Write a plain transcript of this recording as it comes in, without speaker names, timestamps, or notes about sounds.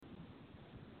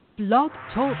Blog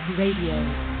Talk Radio.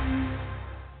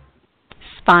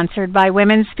 Sponsored by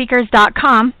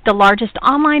WomenSpeakers.com, the largest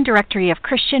online directory of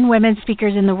Christian women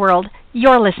speakers in the world.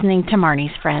 You're listening to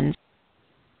Marnie's Friends.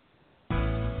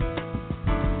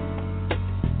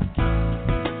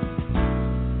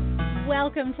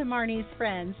 Welcome to Marnie's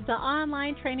Friends, the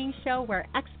online training show where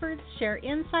experts share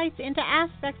insights into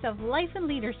aspects of life and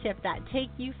leadership that take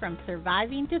you from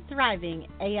surviving to thriving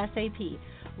ASAP.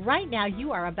 Right now,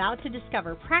 you are about to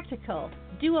discover practical,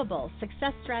 doable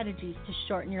success strategies to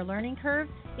shorten your learning curve,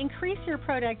 increase your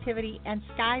productivity, and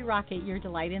skyrocket your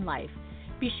delight in life.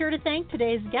 Be sure to thank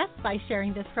today's guests by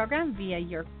sharing this program via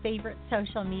your favorite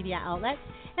social media outlet,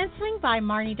 and swing by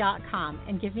Marnie.com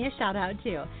and give me a shout out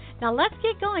too. Now let's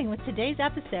get going with today's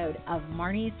episode of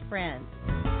Marnie's Friends.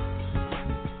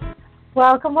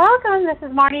 Welcome, welcome. This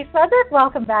is Marnie Frederick.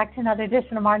 Welcome back to another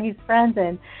edition of Marnie's Friends,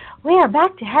 and we are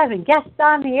back to having guests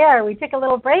on the air. We took a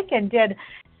little break and did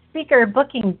Speaker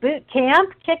Booking Boot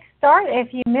Camp Kickstart.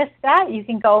 If you missed that, you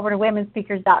can go over to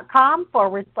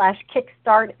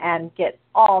womenspeakers.com/kickstart and get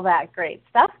all that great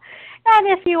stuff. And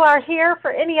if you are here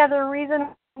for any other reason,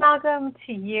 welcome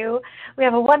to you. We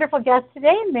have a wonderful guest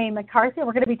today, Mae McCarthy.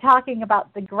 We're going to be talking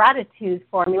about the gratitude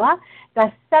formula,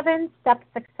 the 7-step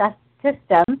success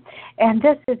system, and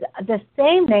this is the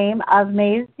same name of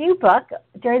Mae's new book.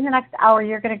 During the next hour,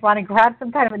 you're going to want to grab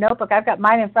some kind of a notebook. I've got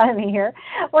mine in front of me here.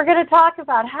 We're going to talk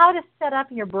about how to set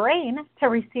up your brain to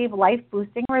receive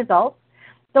life-boosting results,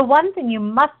 the one thing you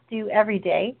must do every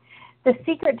day, the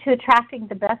secret to attracting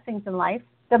the best things in life,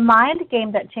 the mind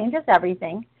game that changes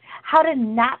everything, how to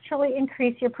naturally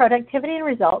increase your productivity and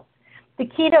results, the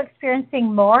key to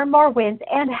experiencing more and more wins,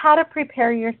 and how to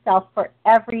prepare yourself for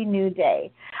every new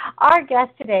day. Our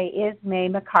guest today is Mae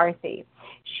McCarthy.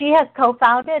 She has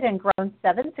co-founded and grown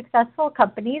 7 successful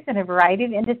companies in a variety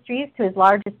of industries to as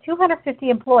large as 250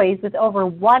 employees with over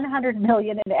 $100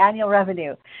 million in annual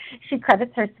revenue. She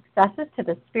credits her successes to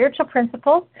the spiritual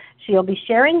principles she'll be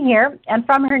sharing here and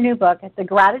from her new book, The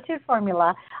Gratitude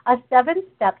Formula, a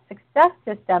 7-step success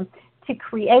system to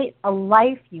create a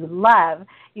life you love.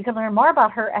 You can learn more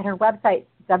about her at her website,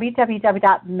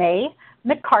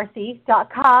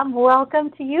 www.maemccarthy.com.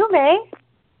 Welcome to you, Mae.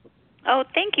 Oh,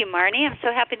 thank you, Marnie. I'm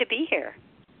so happy to be here.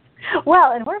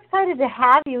 Well, and we're excited to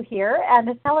have you here and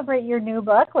to celebrate your new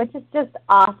book, which is just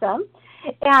awesome.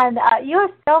 And you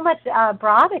have so much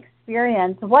broad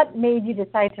experience. What made you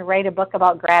decide to write a book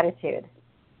about gratitude?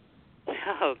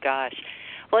 Oh, gosh.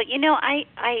 Well, you know, I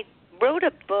wrote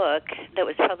a book that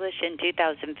was published in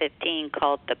 2015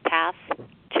 called The Path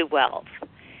to Wealth.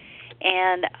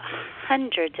 And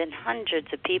hundreds and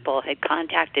hundreds of people had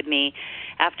contacted me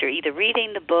after either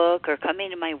reading the book or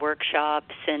coming to my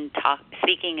workshops and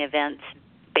speaking events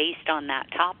based on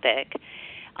that topic.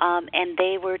 And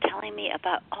they were telling me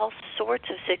about all sorts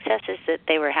of successes that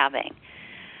they were having.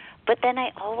 But then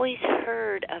I always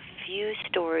heard a few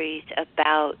stories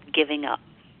about giving up.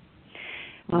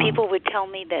 People would tell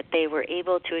me that they were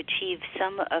able to achieve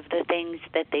some of the things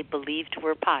that they believed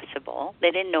were possible. They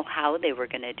didn't know how they were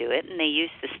going to do it, and they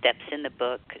used the steps in the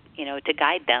book, you know, to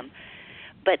guide them.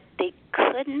 But they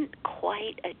couldn't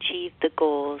quite achieve the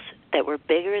goals that were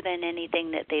bigger than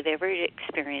anything that they've ever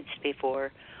experienced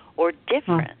before or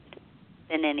different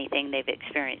than anything they've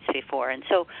experienced before. And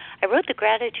so I wrote the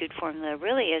gratitude formula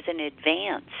really as an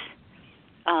advance,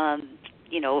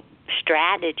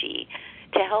 strategy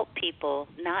to help people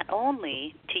not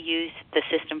only to use the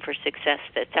system for success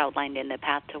that's outlined in the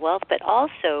Path to Wealth, but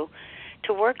also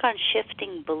to work on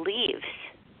shifting beliefs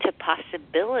to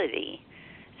possibility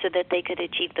so that they could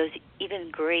achieve those even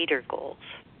greater goals.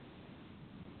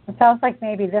 It sounds like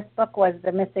maybe this book was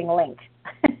the missing link.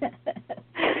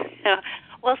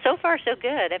 Well, so far so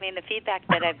good. I mean, the feedback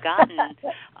that I've gotten,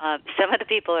 some of the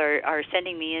people are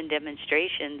sending me in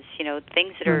demonstrations, you know,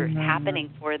 things that are happening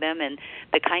for them and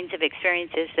the kinds of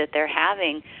experiences that they're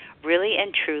having really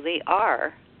and truly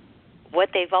are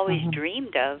what they've always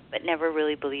dreamed of but never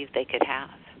really believed they could have.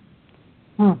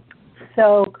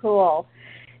 So cool.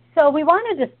 So we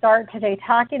wanted to start today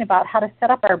talking about how to set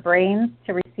up our brains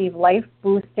to receive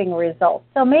life-boosting results.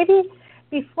 So maybe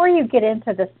before you get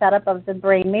into the setup of the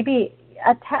brain, maybe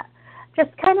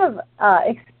just kind of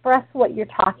express what you're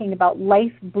talking about,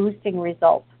 life-boosting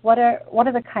results. What are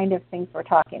the kind of things we're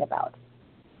talking about?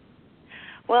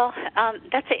 Well,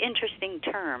 that's an interesting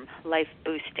term,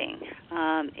 life-boosting.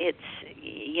 It's,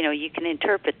 you know, you can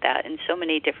interpret that in so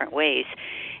many different ways.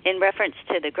 In reference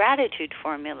to the gratitude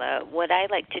formula, what I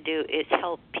like to do is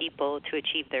help people to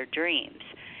achieve their dreams.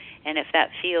 And if that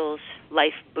feels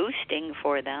life-boosting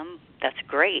for them, that's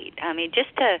great. I mean,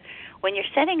 when you're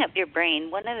setting up your brain,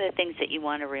 one of the things that you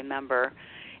want to remember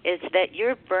is that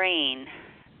your brain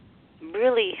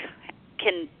really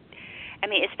can,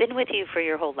 it's been with you for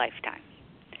your whole lifetime.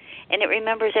 And it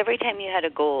remembers every time you had a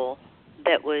goal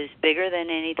that was bigger than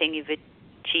anything you've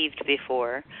achieved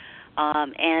before,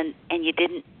 and you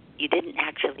didn't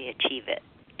actually achieve it.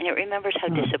 And it remembers how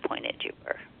disappointed you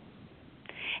were.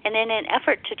 And in an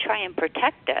effort to try and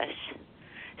protect us,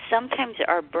 sometimes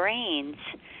our brains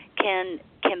can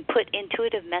put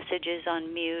intuitive messages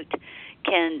on mute,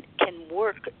 can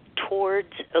work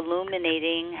towards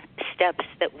illuminating steps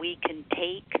that we can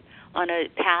take on a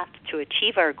path to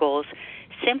achieve our goals,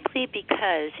 simply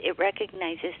because it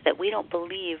recognizes that we don't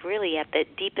believe really at the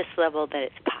deepest level that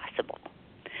it's possible.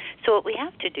 So what we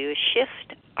have to do is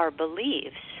shift our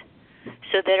beliefs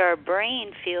so that our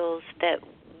brain feels that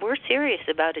we're serious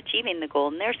about achieving the goal.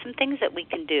 And there's some things that we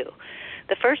can do.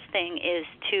 The first thing is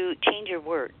to change your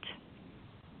words.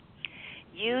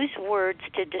 Use words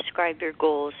to describe your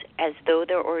goals as though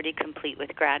they're already complete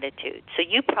with gratitude. So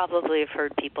you probably have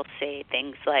heard people say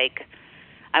things like,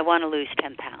 I want to lose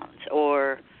 10 pounds,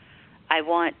 or I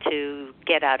want to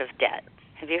get out of debt.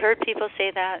 Have you heard people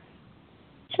say that?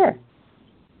 Sure.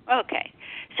 Okay.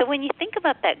 So when you think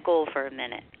about that goal for a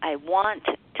minute, I want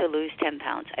to lose 10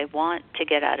 pounds, I want to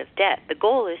get out of debt, the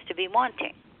goal is to be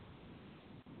wanting.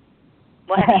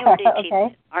 Well, have you already achieved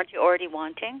it? Aren't you already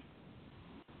wanting?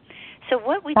 So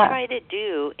what we try to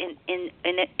do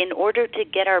in order to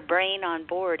get our brain on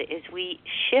board is we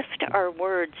shift our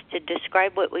words to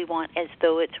describe what we want as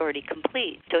though it's already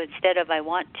complete. So instead of I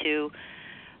want to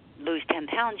lose 10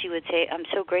 pounds, you would say, I'm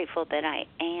so grateful that I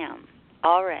am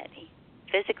already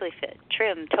physically fit,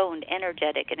 trim, toned,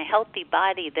 energetic, and a healthy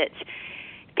body that's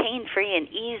pain-free and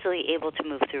easily able to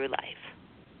move through life.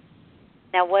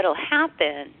 Now what will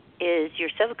happen is your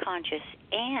subconscious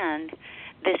and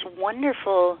this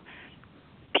wonderful,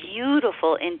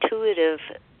 beautiful, intuitive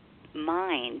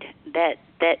mind that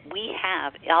we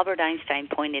have. Albert Einstein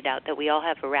pointed out that we all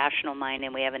have a rational mind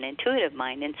and we have an intuitive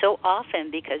mind. And so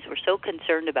often, because we're so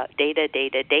concerned about data,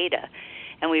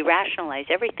 and we rationalize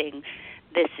everything,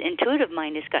 this intuitive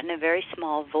mind has gotten a very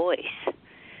small voice.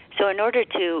 So in order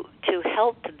to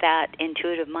help that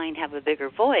intuitive mind have a bigger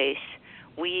voice,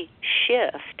 we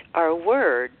shift our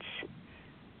words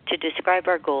to describe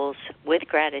our goals with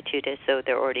gratitude as though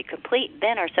they're already complete.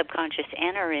 Then our subconscious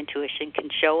and our intuition can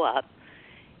show up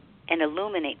and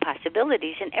illuminate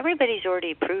possibilities. And everybody's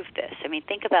already proved this.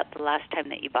 Think about the last time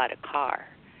that you bought a car.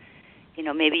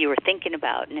 Maybe you were thinking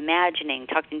about and imagining,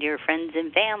 talking to your friends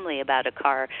and family about a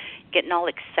car, getting all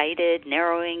excited,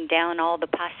 narrowing down all the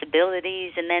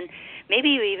possibilities, and then maybe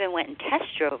you even went and test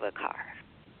drove a car.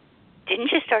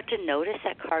 Didn't you start to notice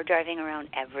that car driving around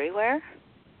everywhere?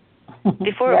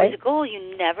 Before right. It was a goal,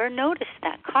 you never noticed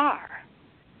that car.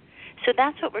 So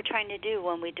that's what we're trying to do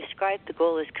when we describe the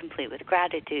goal as complete with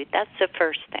gratitude. That's the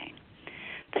first thing.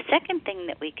 The second thing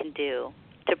that we can do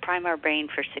to prime our brain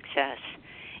for success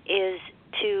is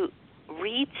to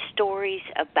read stories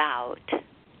about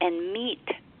and meet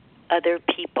other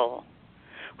people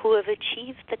who have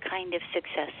achieved the kind of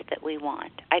success that we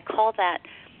want. I call that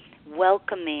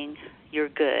welcoming your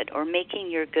good, or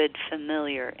making your good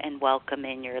familiar and welcome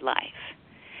in your life.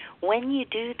 When you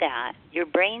do that, your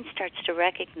brain starts to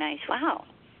recognize, wow,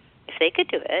 if they could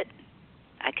do it,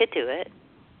 I could do it.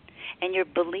 And your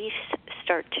beliefs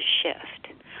start to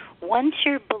shift. Once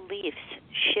your beliefs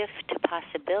shift to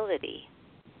possibility,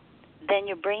 then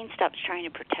your brain stops trying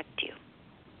to protect you.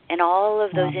 And all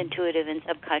of those intuitive and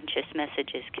subconscious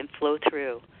messages can flow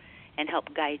through and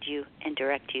help guide you and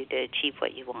direct you to achieve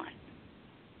what you want.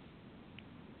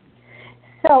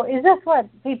 So is this what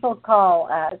people call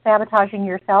sabotaging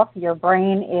yourself? Your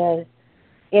brain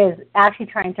is actually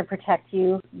trying to protect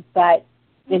you, but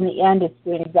in the end it's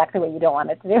doing exactly what you don't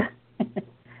want it to do?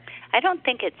 I don't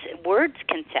think words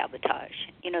can sabotage,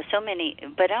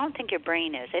 but I don't think your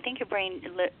brain is. I think your brain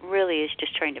really is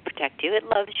just trying to protect you. It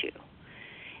loves you.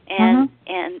 And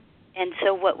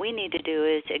so what we need to do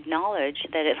is acknowledge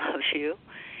that it loves you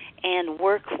and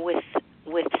work with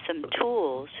some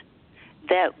tools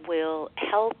that will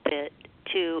help it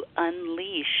to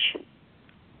unleash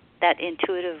that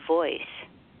intuitive voice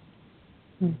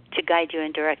to guide you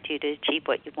and direct you to achieve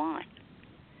what you want.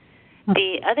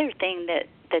 The other thing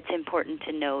that's important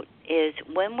to note is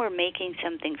when we're making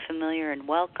something familiar and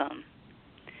welcome,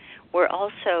 we're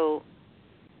also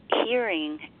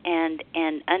hearing and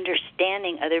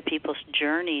understanding other people's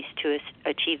journeys to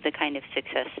achieve the kind of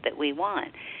success that we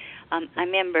want. I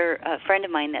remember a friend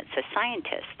of mine that's a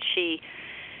scientist.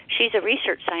 She's a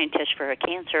research scientist for a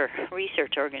cancer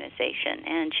research organization,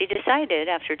 and she decided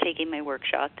after taking my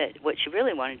workshop that what she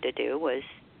really wanted to do was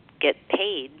get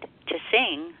paid to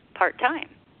sing part-time.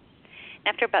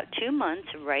 After about 2 months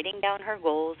of writing down her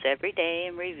goals every day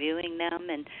and reviewing them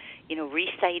and,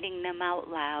 reciting them out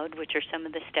loud, which are some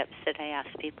of the steps that I ask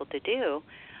people to do,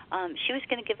 she was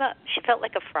going to give up. She felt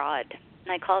like a fraud,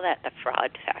 and I call that the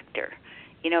fraud factor.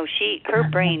 Her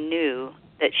brain knew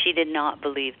that she did not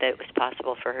believe that it was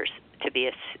possible for her to be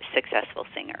a successful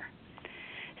singer.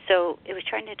 So it was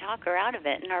trying to talk her out of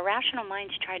it, and our rational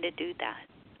minds try to do that.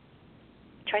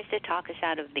 It tries to talk us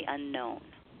out of the unknown,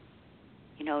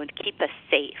 to keep us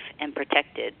safe and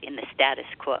protected in the status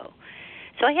quo.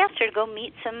 So I asked her to go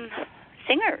meet some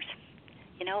singers.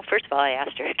 First of all, I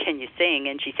asked her, can you sing?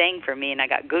 And she sang for me, and I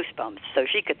got goosebumps, so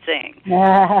she could sing.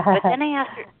 But then I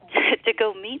asked her to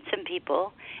go meet some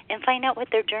people and find out what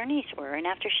their journeys were. And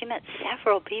after she met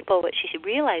several people, what she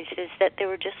realized is that they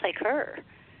were just like her.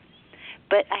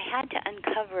 But I had to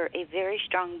uncover a very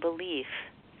strong belief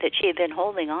that she had been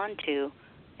holding on to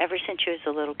ever since she was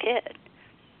a little kid.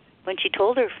 When she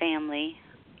told her family,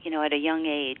 at a young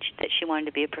age, that she wanted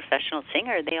to be a professional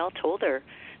singer, they all told her,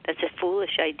 that's a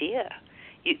foolish idea.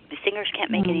 The singers can't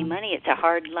make any money. It's a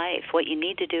hard life. What you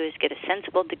need to do is get a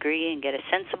sensible degree and get a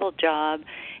sensible job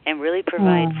and really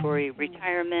provide for your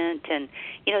retirement. And,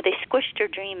 they squished her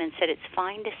dream and said it's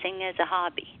fine to sing as a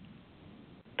hobby,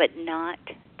 but not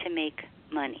to make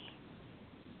money.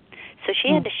 So she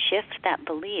had to shift that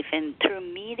belief, and through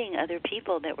meeting other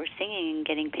people that were singing and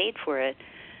getting paid for it,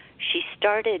 she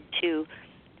started to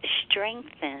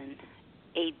strengthen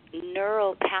a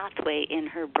neural pathway in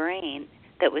her brain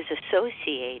that was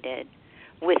associated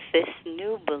with this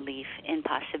new belief in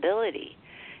possibility.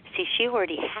 See, she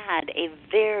already had a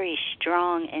very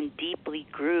strong and deeply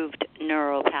grooved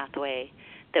neural pathway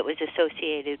that was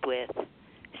associated with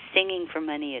singing for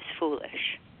money is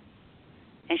foolish.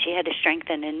 And she had to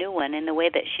strengthen a new one. And the way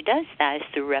that she does that is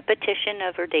through repetition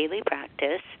of her daily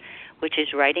practice, which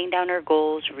is writing down her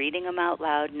goals, reading them out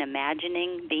loud, and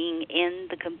imagining being in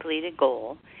the completed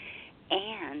goal,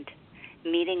 and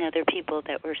meeting other people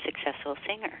that were successful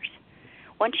singers.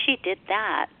 Once she did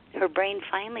that, her brain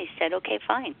finally said, okay,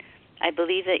 fine, I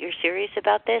believe that you're serious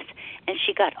about this. And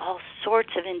she got all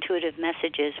sorts of intuitive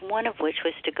messages, one of which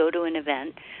was to go to an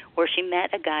event where she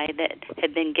met a guy that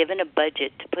had been given a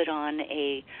budget to put on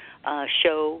a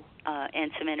show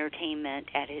and some entertainment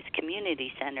at his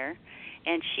community center.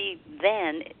 And she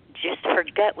then, just her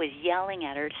gut was yelling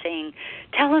at her, saying,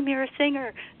 tell him you're a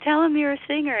singer, tell him you're a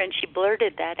singer. And she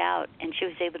blurted that out, and she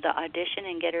was able to audition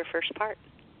and get her first part.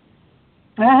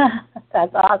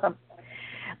 That's awesome.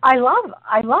 I love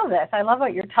this. I love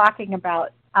what you're talking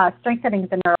about, strengthening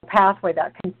the neural pathway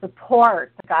that can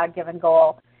support the God-given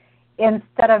goal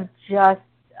instead of just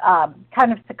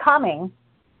kind of succumbing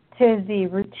to the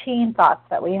routine thoughts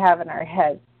that we have in our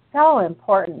heads. So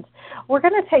important. We're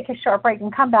going to take a short break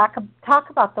and come back and talk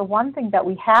about the one thing that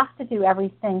we have to do every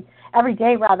day,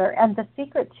 and the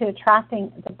secret to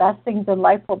attracting the best things in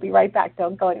life. We'll be right back.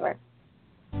 Don't go anywhere.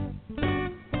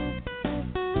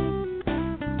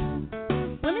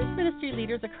 Women's ministry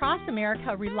leaders across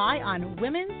America rely on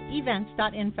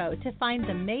womensevents.info to find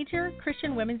the major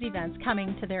Christian women's events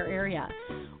coming to their area.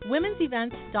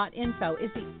 Womensevents.info is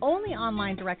the only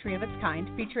online directory of its kind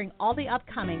featuring all the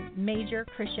upcoming major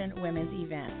Christian women's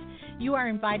events. You are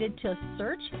invited to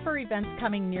search for events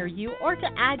coming near you or to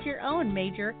add your own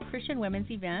major Christian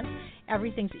women's event.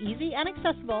 Everything's easy and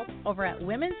accessible over at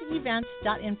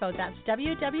womensevents.info. That's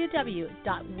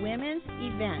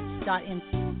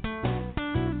www.womensevents.info.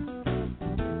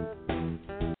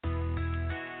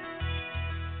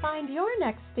 Find your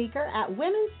next speaker at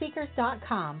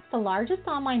womenspeakers.com, the largest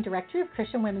online directory of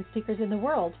Christian women speakers in the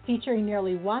world, featuring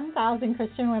nearly 1,000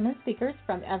 Christian women speakers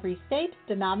from every state,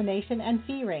 denomination, and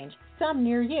fee range, some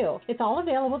near you. It's all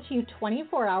available to you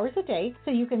 24 hours a day,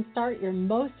 so you can start your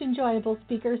most enjoyable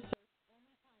speakers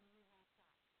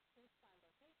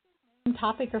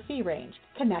topic or fee range.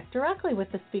 Connect directly with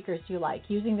the speakers you like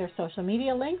using their social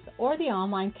media links or the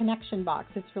online connection box.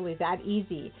 It's really that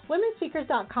easy.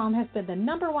 Womenspeakers.com has been the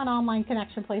 #1 online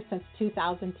connection place since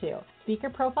 2002. Speaker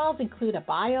profiles include a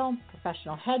bio,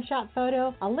 professional headshot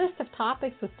photo, a list of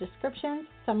topics with descriptions,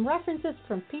 some references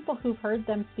from people who've heard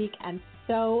them speak, and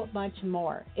so much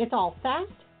more. It's all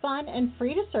fast, fun, and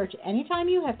free to search anytime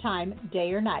you have time,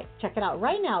 day or night. Check it out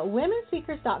right now at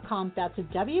womenspeakers.com. That's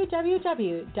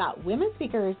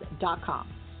www.womenspeakers.com.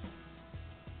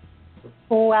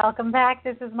 Welcome back.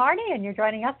 This is Marnie, and you're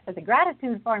joining us for the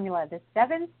Gratitude Formula, the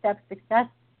 7-step success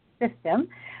system,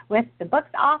 with the book's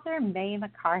author, May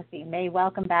McCarthy. May,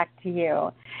 welcome back to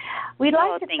you. We'd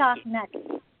like to talk next.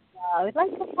 We'd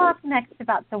like to talk next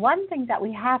about the one thing that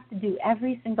we have to do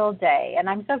every single day, and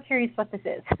I'm so curious what this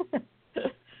is.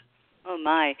 Oh,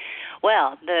 my.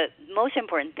 Well, the most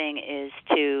important thing is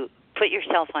to put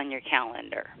yourself on your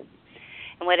calendar.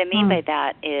 And what I mean by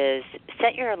that is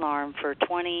set your alarm for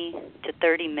 20 to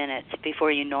 30 minutes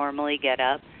before you normally get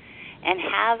up and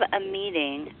have a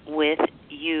meeting with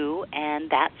you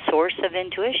and that source of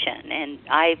intuition. And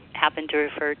I happen to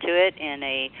refer to it in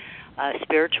a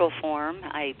spiritual form.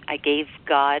 I gave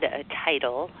God a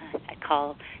title. I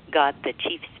call God the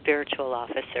Chief Spiritual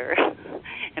Officer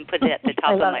and put it at the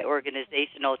top of my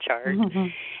organizational chart.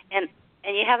 And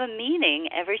you have a meeting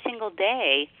every single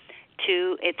day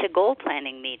it's a goal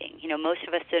planning meeting. You know, most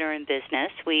of us that are in business,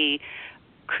 we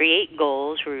create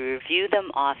goals, we review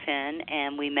them often,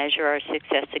 and we measure our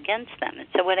success against them. And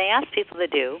so what I ask people to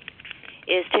do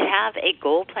is to have a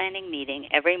goal planning meeting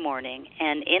every morning,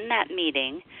 and in that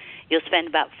meeting, you'll spend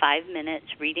about 5 minutes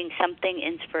reading something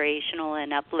inspirational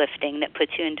and uplifting that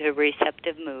puts you into a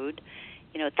receptive mood.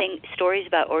 You know, stories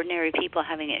about ordinary people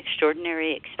having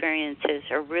extraordinary experiences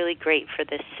are really great for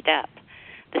this step.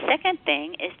 The second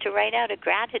thing is to write out a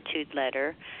gratitude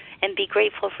letter and be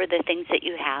grateful for the things that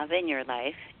you have in your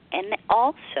life, and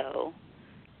also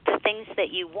the things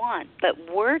that you want, but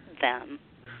word them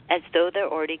as though they're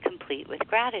already complete with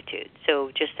gratitude. So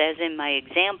just as in my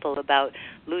example about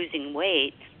losing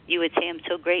weight, you would say, I'm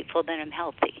so grateful that I'm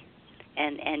healthy,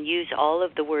 and use all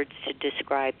of the words to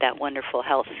describe that wonderful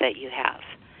health that you have.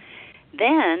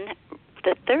 Then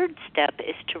the third step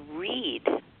is to read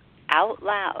out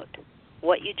loud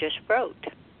what you just wrote.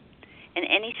 And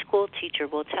any school teacher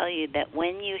will tell you that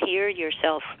when you hear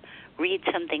yourself read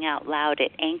something out loud,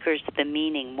 it anchors the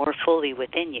meaning more fully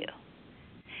within you.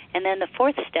 And then the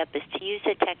fourth step is to use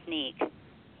a technique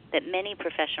that many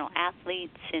professional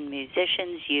athletes and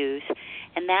musicians use,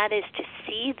 and that is to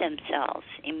see themselves,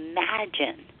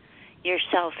 imagine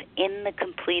yourself in the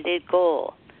completed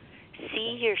goal.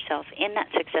 See yourself in that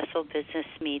successful business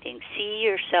meeting. See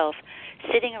yourself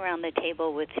sitting around the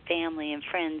table with family and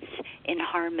friends in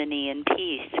harmony and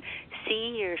peace.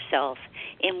 See yourself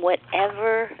in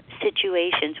whatever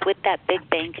situations with that big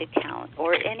bank account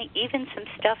or even some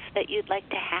stuff that you'd like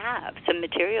to have, some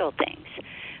material things.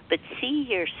 But see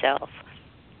yourself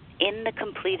in the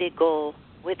completed goal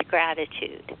with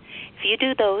gratitude. If you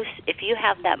do those, if you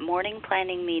have that morning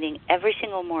planning meeting every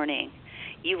single morning,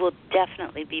 you will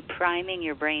definitely be priming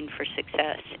your brain for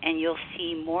success, and you'll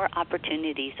see more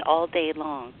opportunities all day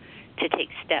long to take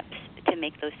steps to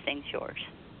make those things yours.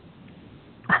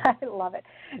 I love it.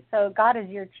 So God is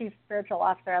your chief spiritual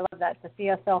officer. I love that, the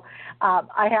CSO.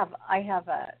 I have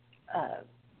a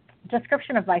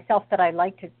description of myself that I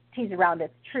like to tease around.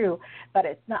 It's true, but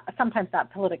it's not sometimes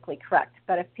not politically correct.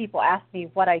 But if people ask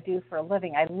me what I do for a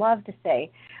living, I love to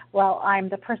say, well, I'm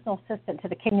the personal assistant to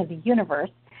the King of the Universe,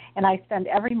 and I spend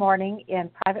every morning in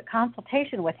private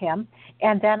consultation with him,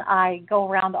 and then I go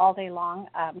around all day long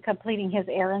completing his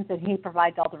errands, and he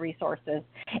provides all the resources.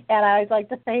 And I like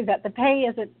to say that the pay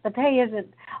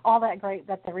isn't all that great,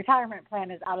 but the retirement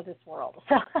plan is out of this world.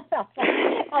 So that's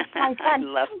my fun, I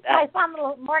love that. my fun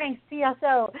little morning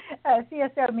CSO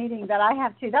meeting that I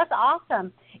have too. That's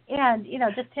awesome. And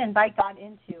just to invite God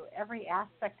into every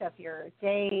aspect of your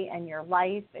day and your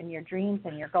life and your dreams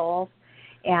and your goals.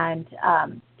 And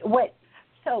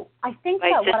so I think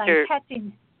that what I'm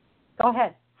catching, go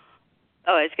ahead.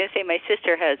 Oh, I was going to say my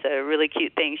sister has a really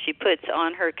cute thing. She puts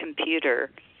on her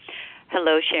computer,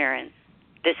 hello, Sharon,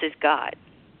 this is God.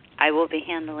 I will be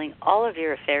handling all of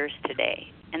your affairs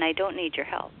today, and I don't need your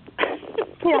help.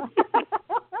 Yeah.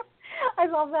 I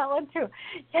love that one too.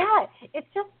 Yeah, it's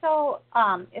just so,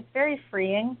 it's very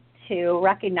freeing to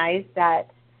recognize that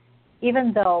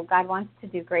even though God wants to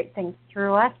do great things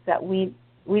through us, that we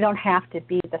don't have to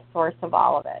be the source of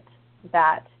all of it,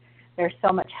 that there's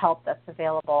so much help that's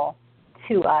available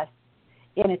to us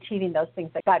in achieving those things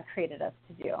that God created us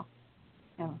to do.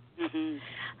 Yeah. Mm-hmm.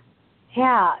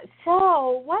 Yeah.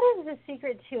 So what is the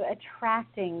secret to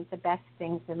attracting the best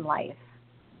things in life?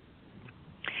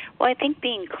 Well, I think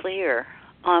being clear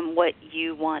on what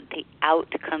you want the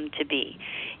outcome to be.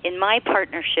 In my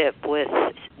partnership with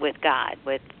God,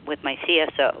 with my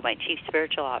CSO, my Chief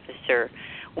Spiritual Officer,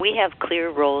 we have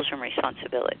clear roles and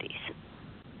responsibilities.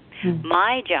 Mm-hmm.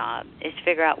 My job is to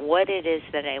figure out what it is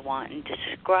that I want and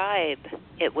describe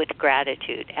it with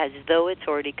gratitude as though it's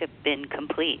already been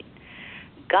complete.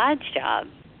 God's job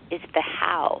is the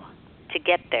how to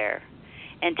get there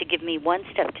and to give me one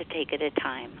step to take at a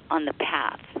time on the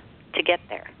path to get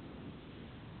there.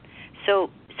 So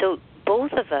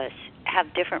both of us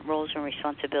have different roles and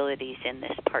responsibilities in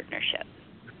this partnership.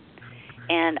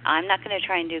 And I'm not going to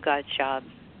try and do God's job,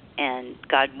 and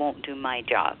God won't do my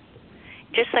job.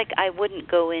 Just like I wouldn't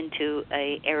go into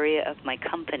an area of my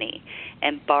company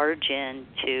and barge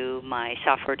into my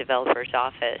software developer's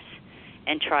office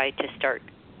and try to start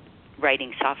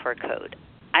writing software code.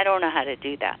 I don't know how to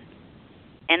do that.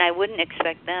 And I wouldn't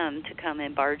expect them to come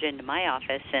and barge into my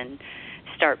office and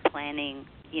start planning,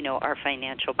 our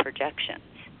financial projections.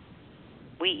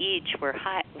 We each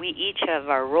have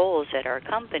our roles at our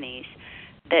companies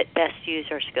that best use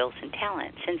our skills and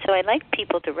talents. And so I'd like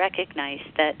people to recognize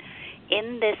that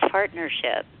in this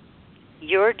partnership,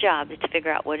 your job is to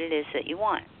figure out what it is that you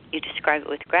want. You describe it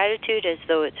with gratitude as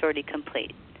though it's already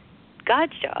complete.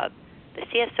 God's job, the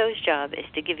CSO's job, is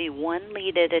to give you one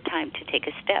lead at a time to take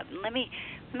a step. And let me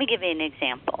give you an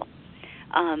example.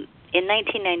 In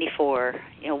 1994,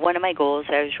 one of my goals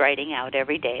I was writing out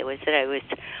every day was that I was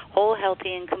whole,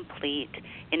 healthy, and complete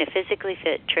in a physically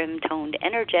fit, trim-toned,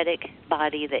 energetic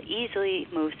body that easily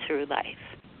moves through life.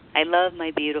 I love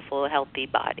my beautiful, healthy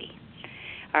body.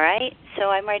 All right? So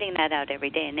I'm writing that out every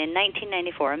day. And in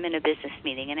 1994, I'm in a business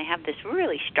meeting, and I have this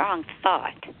really strong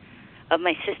thought of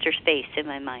my sister's face in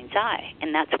my mind's eye.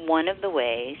 And that's one of the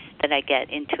ways that I get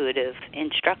intuitive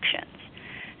instructions.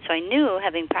 So I knew,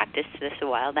 having practiced this a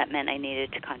while, that meant I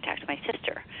needed to contact my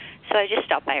sister. So I just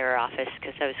stopped by her office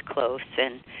because I was close,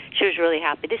 and she was really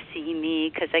happy to see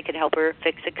me because I could help her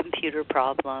fix a computer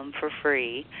problem for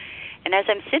free. And as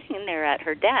I'm sitting there at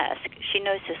her desk, she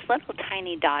noticed this little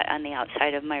tiny dot on the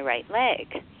outside of my right leg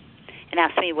and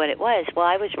asked me what it was. Well,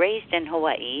 I was raised in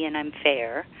Hawaii, and I'm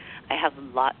fair. I have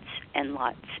lots and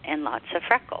lots and lots of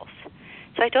freckles.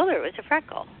 So I told her it was a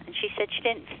freckle, and she said she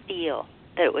didn't feel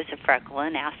that it was a freckle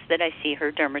and asked that I see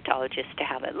her dermatologist to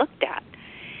have it looked at.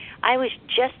 I was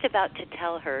just about to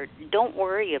tell her, don't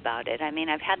worry about it. I mean,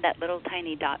 I've had that little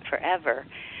tiny dot forever.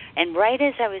 And right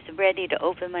as I was ready to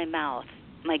open my mouth,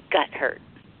 my gut hurt.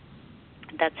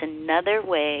 That's another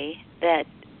way that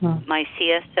my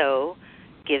CSO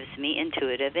gives me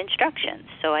intuitive instructions.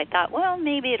 So I thought, well,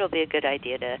 maybe it'll be a good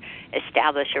idea to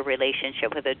establish a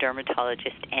relationship with a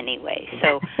dermatologist anyway.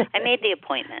 So I made the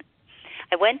appointment.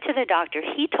 I went to the doctor.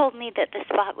 He told me that the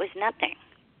spot was nothing.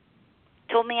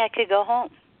 Told me I could go home.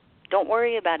 Don't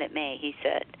worry about it, May, he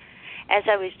said. As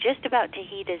I was just about to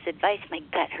heed his advice, my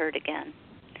gut hurt again.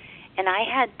 And I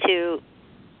had to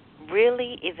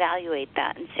really evaluate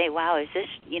that and say, wow, is this,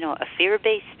 a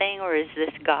fear-based thing, or is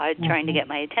this God trying to get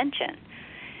my attention?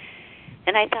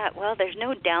 And I thought, well, there's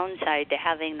no downside to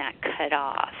having that cut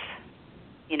off,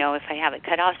 if I have it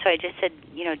cut off. So I just said,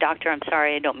 doctor, I'm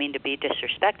sorry, I don't mean to be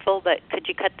disrespectful, but could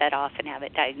you cut that off and have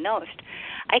it diagnosed?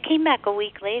 I came back a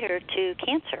week later to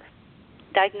cancer,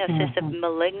 diagnosis of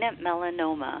malignant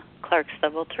melanoma, Clark's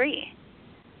level 3.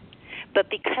 But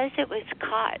because it was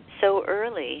caught so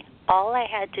early, all I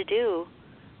had to do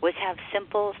was have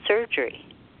simple surgery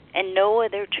and no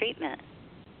other treatment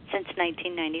since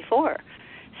 1994.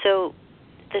 So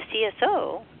the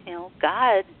CSO,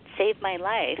 God saved my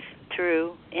life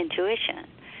through intuition.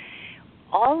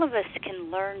 All of us can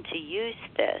learn to use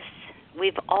this.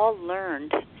 We've all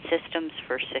learned systems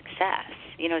for success.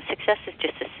 Success is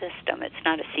just a system. It's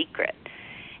not a secret.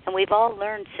 And we've all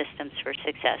learned systems for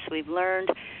success. We've learned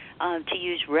to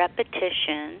use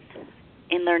repetition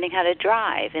in learning how to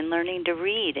drive, in learning to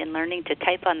read, in learning to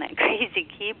type on that crazy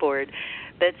keyboard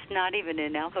that's not even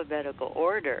in alphabetical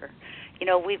order.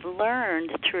 We've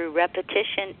learned through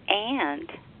repetition and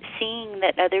seeing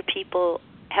that other people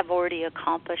have already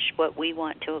accomplished what we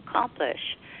want to accomplish.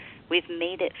 We've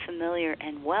made it familiar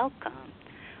and welcome.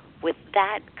 With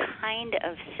that kind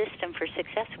of system for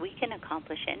success, we can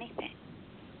accomplish anything.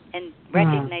 And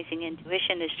recognizing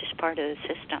intuition is just part of the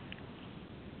system.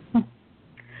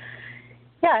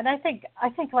 Yeah, and I think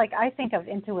of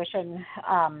intuition.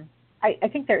 I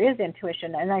think there is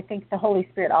intuition, and I think the Holy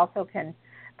Spirit also can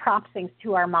prompt things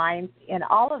to our minds in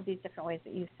all of these different ways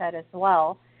that you've said as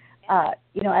well.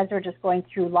 As we're just going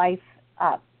through life,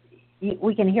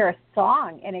 we can hear a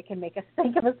song and it can make us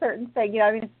think of a certain thing.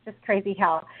 It's just crazy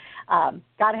how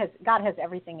God has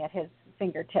everything at His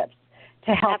fingertips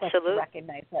to help us to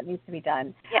recognize what needs to be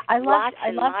done. Yeah, lots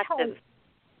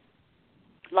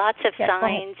of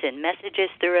signs and messages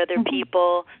through other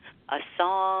people, a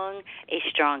song, a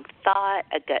strong thought,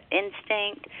 a gut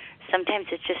instinct. Sometimes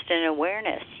it's just an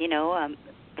awareness,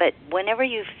 but whenever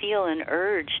you feel an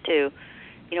urge to,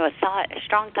 a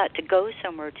strong thought to go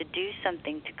somewhere, to do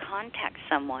something, to contact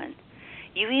someone,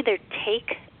 you either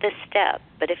take the step,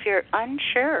 but if you're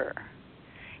unsure,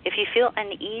 if you feel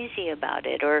uneasy about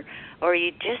it, or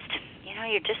you just,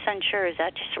 you're just unsure, is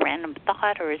that just a random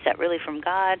thought, or is that really from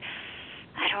God?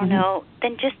 I don't know.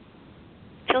 Then just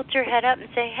tilt your head up and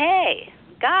say, hey,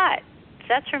 God, if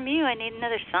that's from you, I need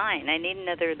another sign. I need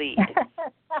another lead.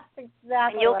 That's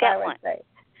exactly and you'll what get I would one. say.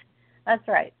 That's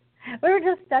right. We were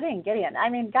just studying Gideon. I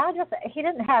mean, God he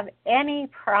didn't have any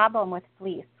problem with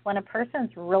fleece. When a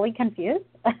person's really confused,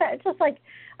 it's just like,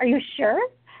 are you sure?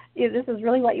 This is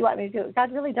really what you want me to do?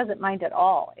 God really doesn't mind at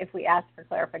all if we ask for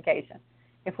clarification,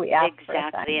 if we ask for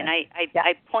exactly. And assignment.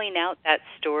 I point out that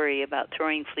story about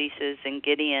throwing fleeces and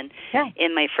Gideon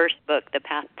in my first book, The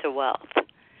Path to Wealth.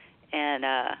 And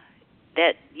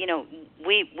that,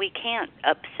 we can't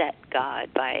upset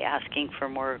God by asking for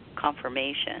more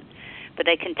confirmation. But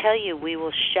I can tell you we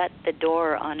will shut the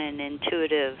door on an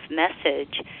intuitive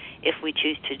message if we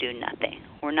choose to do nothing.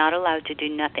 We're not allowed to do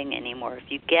nothing anymore. If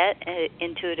you get an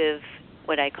intuitive,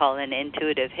 what I call an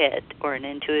intuitive hit or an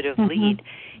intuitive lead,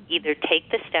 either take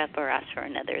the step or ask for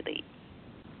another lead.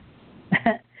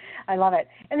 I love it.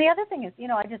 And the other thing is,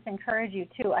 I just encourage you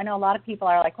too. I know a lot of people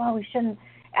are like, well, we shouldn't,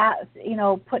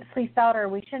 put fleece out, or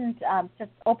we shouldn't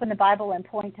just open the Bible and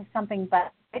point to something.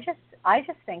 But I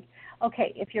just think,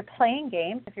 okay, if you're playing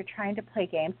games, if you're trying to play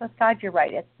games with God, you're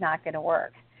right, it's not going to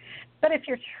work. But if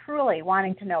you're truly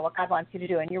wanting to know what God wants you to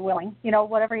do and you're willing,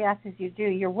 whatever He asks you to do,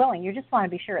 you're willing. You just want to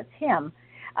be sure it's Him.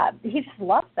 He just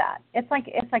loves that. It's like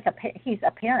He's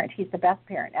a parent. He's the best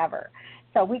parent ever.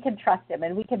 So we can trust Him,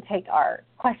 and we can take our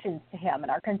questions to Him and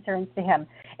our concerns to Him,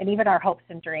 and even our hopes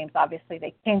and dreams. Obviously,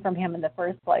 they came from Him in the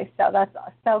first place. So that's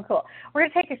so cool. We're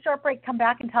going to take a short break, come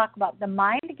back, and talk about the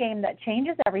mind game that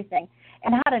changes everything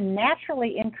and how to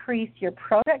naturally increase your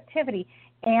productivity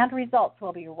and results.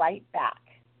 We'll be right back.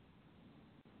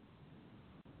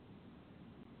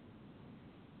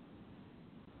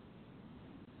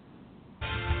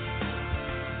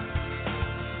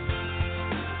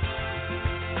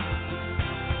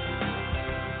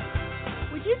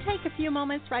 Would you take a few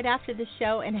moments right after the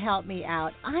show and help me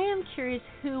out? I am curious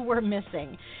who we're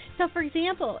missing. So, for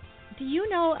example, do you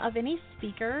know of any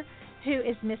speaker who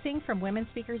is missing from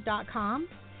womenspeakers.com?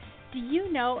 Do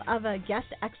you know of a guest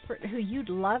expert who you'd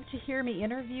love to hear me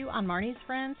interview on Marnie's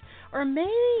Friends? Or maybe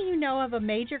you know of a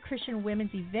major Christian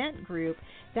women's event group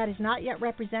that is not yet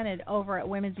represented over at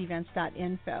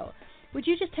womensevents.info. Would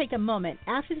you just take a moment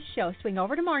after the show, swing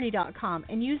over to Marnie.com,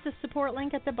 and use the support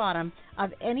link at the bottom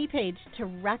of any page to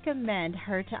recommend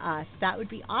her to us? That would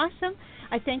be awesome.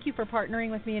 I thank you for partnering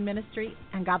with me in ministry,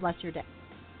 and God bless your day.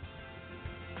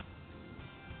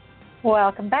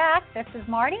 Welcome back. This is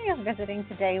Marnie. I'm visiting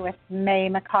today with May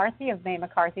McCarthy of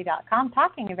MayMcCarthy.com,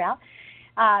 talking about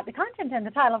the content and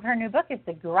the title of her new book is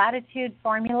The Gratitude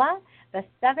Formula, the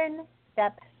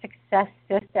 7-Step Success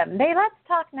System. May, let's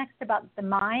talk next about the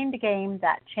mind game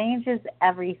that changes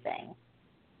everything.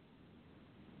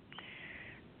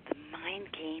 The mind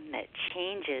game that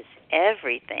changes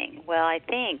everything. Well, I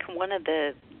think one of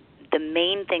the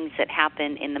main things that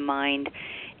happen in the mind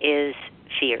is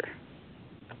fear.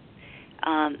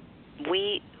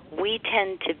 We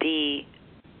tend to be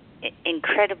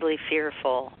incredibly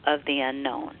fearful of the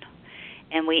unknown,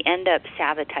 and we end up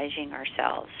sabotaging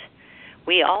ourselves.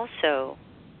 We also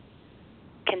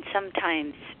can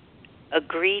sometimes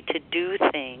agree to do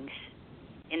things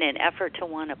in an effort to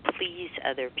want to please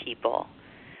other people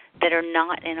that are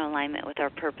not in alignment with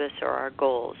our purpose or our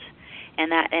goals,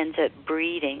 and that ends up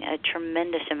breeding a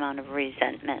tremendous amount of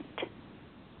resentment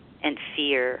and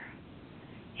fear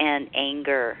and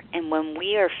anger. And when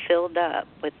we are filled up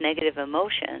with negative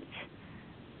emotions,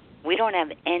 we don't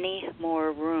have any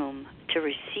more room to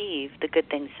receive the good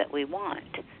things that we want.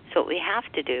 So what we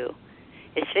have to do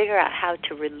is figure out how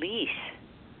to release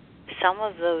some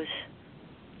of those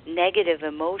negative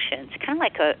emotions, kind of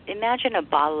like imagine a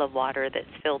bottle of water that's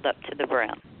filled up to the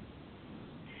brim.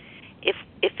 If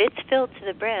it's filled to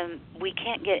the brim, we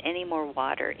can't get any more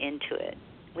water into it.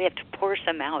 We have to pour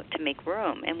some out to make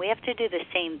room, and we have to do the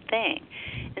same thing.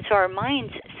 And so our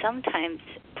minds sometimes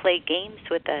play games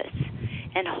with us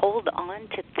and hold on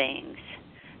to things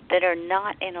that are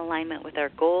not in alignment with our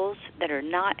goals, that are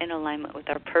not in alignment with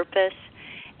our purpose,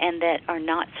 and that are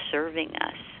not serving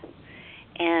us.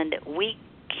 And we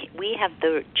have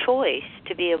the choice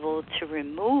to be able to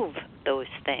remove those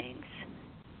things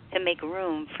to make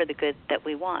room for the good that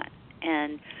we want.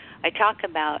 And I talk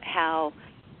about how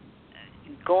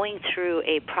going through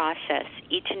a process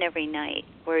each and every night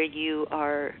where you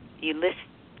list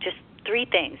just 3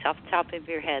 things off the top of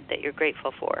your head that you're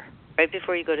grateful for right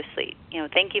before you go to sleep.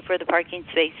 Thank you for the parking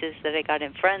spaces that I got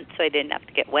in front so I didn't have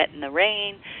to get wet in the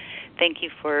rain. Thank you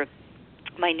for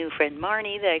my new friend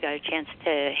Marnie that I got a chance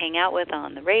to hang out with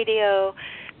on the radio.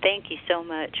 Thank you so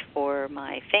much for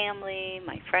my family,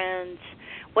 my friends,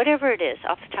 whatever it is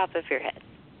off the top of your head.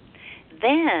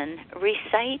 Then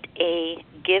recite a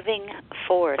giving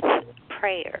forth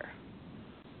prayer.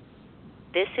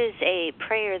 This is a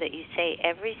prayer that you say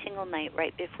every single night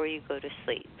right before you go to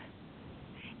sleep.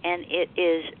 And it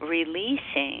is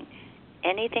releasing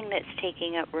anything that's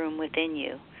taking up room within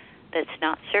you that's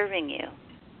not serving you,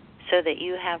 so that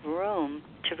you have room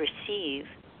to receive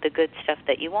the good stuff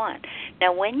that you want.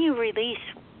 Now, when you release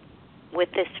with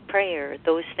this prayer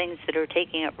those things that are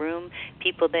taking up room,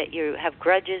 people that you have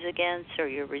grudges against, or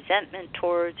your resentment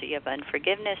towards, or you have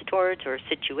unforgiveness towards, or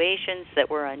situations that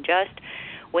were unjust,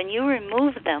 when you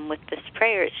remove them with this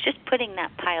prayer, it's just putting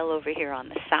that pile over here on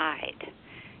the side.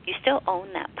 You still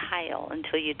own that pile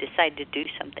until you decide to do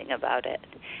something about it.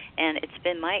 And it's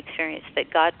been my experience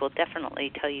that God will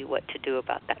definitely tell you what to do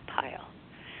about that pile.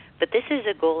 But this is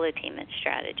a goal attainment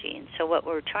strategy, and so what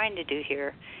we're trying to do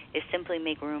here is simply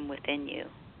make room within you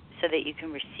so that you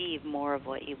can receive more of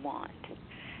what you want.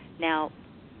 Now,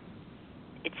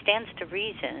 it stands to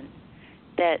reason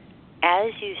that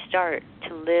as you start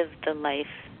to live the life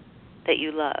that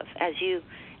you love, as you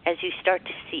start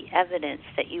to see evidence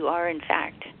that you are, in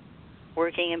fact,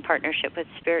 working in partnership with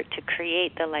Spirit to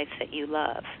create the life that you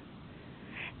love,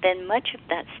 then much of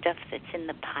that stuff that's in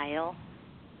the pile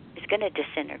is going to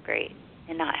disintegrate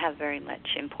and not have very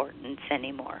much importance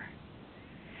anymore.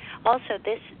 Also,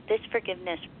 this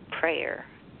forgiveness prayer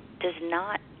does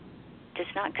not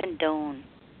condone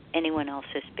anyone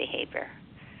else's behavior.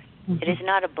 Mm-hmm. It is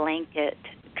not a blanket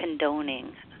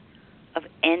condoning of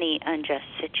any unjust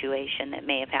situation that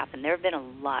may have happened. There have been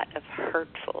a lot of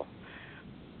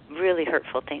really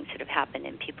hurtful things that have happened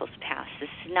in people's past. This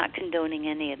is not condoning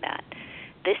any of that.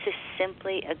 This is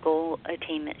simply a goal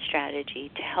attainment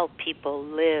strategy to help people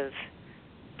live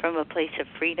from a place of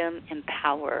freedom and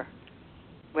power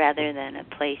rather than a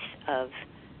place of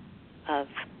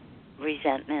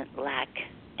resentment, lack,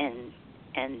 and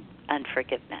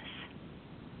unforgiveness.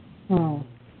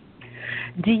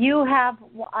 Do you have,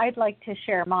 I'd like to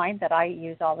share mine that I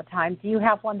use all the time. Do you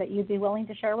have one that you'd be willing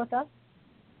to share with us?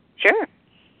 Sure.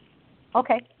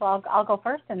 Okay, well, I'll go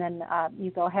first, and then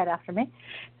you go ahead after me.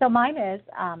 So mine is,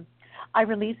 I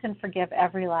release and forgive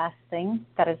every last thing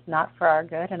that is not for our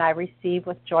good, and I receive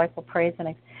with joyful praise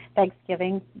and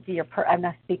thanksgiving, I'm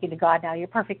not speaking to God now, your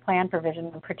perfect plan, provision,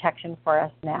 and protection for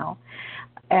us now.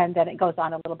 And then it goes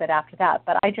on a little bit after that.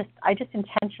 But I just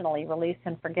intentionally release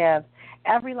and forgive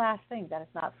every last thing that is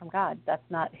not from God. That's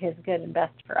not His good and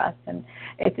best for us. And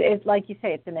it's like you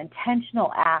say, it's an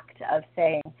intentional act of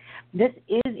saying, this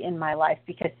is in my life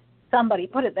because somebody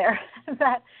put it there.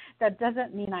 that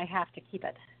doesn't mean I have to keep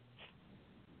it.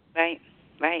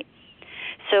 Right.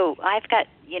 So I've got,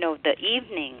 the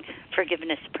evening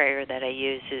forgiveness prayer that I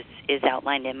use is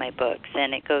outlined in my books,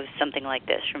 and it goes something like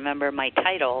this. Remember, my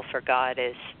title for God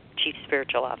is Chief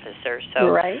Spiritual Officer. So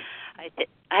right.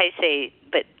 I say,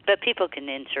 but people can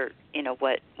insert,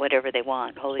 whatever they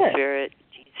want, Holy Sure. Spirit,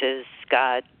 Jesus,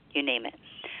 God, you name it.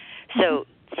 So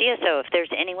CSO, if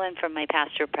there's anyone from my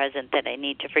past or present that I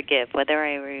need to forgive, whether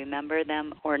I remember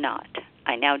them or not,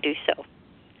 I now do so.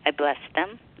 I bless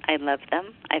them, I love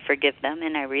them, I forgive them,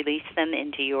 and I release them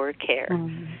into your care,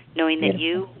 knowing that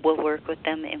you will work with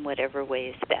them in whatever way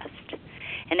is best.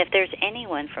 And if there's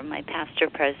anyone from my past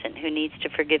or present who needs to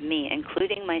forgive me,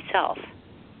 including myself,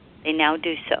 they now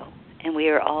do so, and we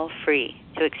are all free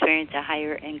to experience a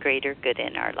higher and greater good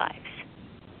in our lives.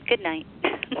 Good night.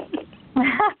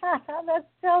 That's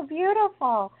so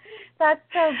beautiful. That's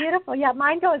so beautiful. Yeah,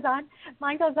 mine goes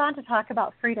on to talk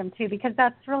about freedom too, because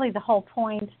that's really the whole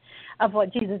point of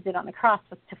what Jesus did on the cross,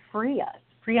 was to free us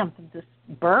from this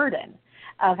burden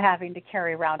of having to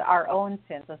carry around our own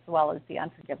sins as well as the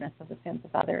unforgiveness of the sins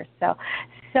of others.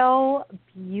 So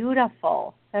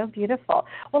beautiful. So beautiful.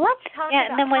 Well, let's talk about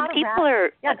and then when people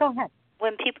are go ahead.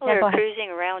 When people are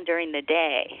cruising around during the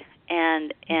day,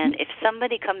 and if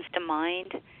somebody comes to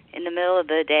mind in the middle of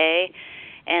the day,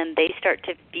 and they start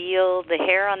to feel the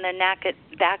hair on their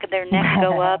back of their neck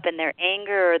go up, and their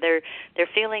anger, or they're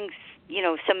feeling,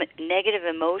 some negative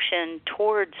emotion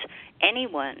towards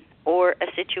anyone or a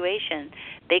situation,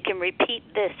 they can repeat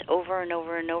this over and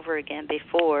over and over again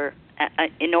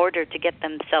in order to get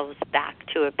themselves back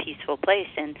to a peaceful place.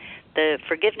 And the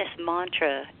forgiveness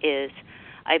mantra is,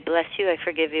 I bless you, I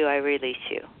forgive you, I release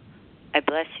you. I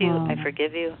bless you, I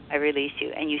forgive you, I release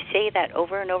you. And you say that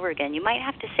over and over again. You might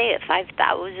have to say it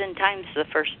 5,000 times the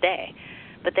first day,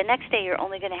 but the next day you're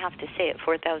only going to have to say it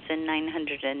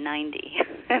 4,990.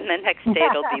 And the next day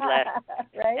it'll be less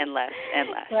right? and less and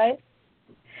less. Right.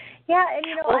 Yeah, and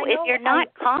if you're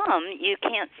not calm, you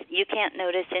can't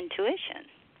notice intuition.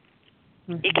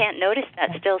 Mm-hmm. You can't notice that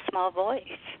still small voice.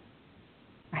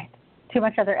 Right. Too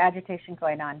much other agitation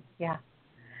going on. Yeah.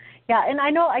 Yeah, and I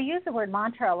know I use the word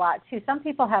mantra a lot too. Some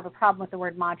people have a problem with the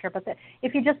word mantra, but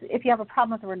if you have a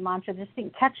problem with the word mantra, just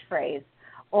think catchphrase,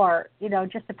 or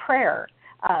just a prayer.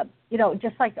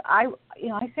 Just like I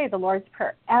say the Lord's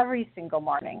Prayer every single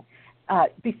morning.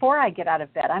 Before I get out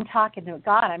of bed, I'm talking to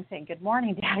God. I'm saying, "Good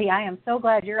morning, Daddy. I am so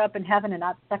glad you're up in heaven and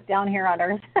not stuck down here on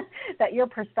earth, that your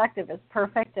perspective is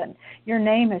perfect and your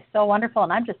name is so wonderful."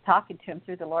 And I'm just talking to him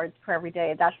through the Lord's Prayer every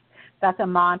day. That's a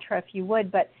mantra, if you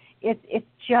would. But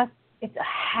it's a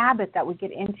habit that we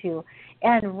get into.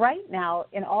 And right now,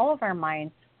 in all of our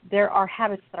minds, there are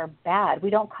habits that are bad.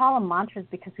 We don't call them mantras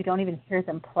because we don't even hear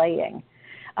them playing.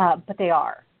 But they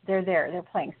are. They're there. They're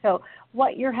playing. So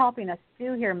what you're helping us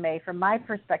do here, May, from my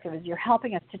perspective, is you're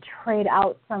helping us to trade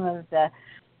out some of the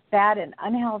bad and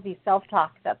unhealthy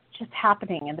self-talk that's just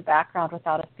happening in the background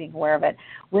without us being aware of it,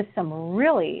 with some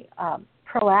really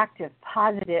proactive,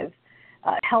 positive,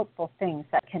 helpful things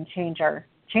that can change our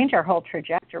whole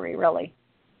trajectory, really.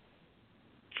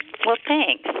 Well,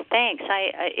 thanks.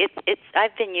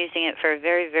 I've been using it for a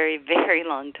very, very, very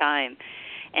long time,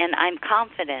 and I'm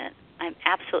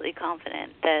absolutely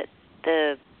confident that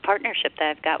the partnership that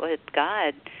I've got with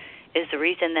God is the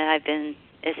reason that I've been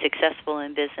as successful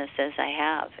in business as I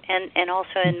have, and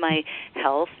also in my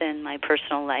health and my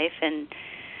personal life, and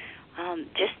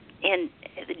just in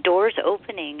doors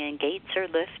opening and gates are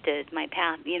lifted. My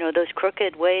path, those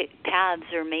crooked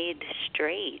paths are made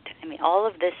straight. I mean, all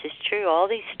of this is true. All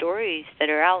these stories that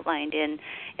are outlined in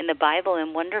the Bible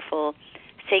and wonderful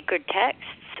sacred texts,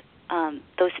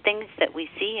 those things that we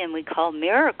see and we call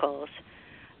miracles,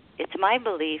 it's my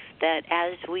belief that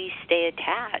as we stay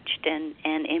attached and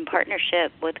in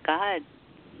partnership with God,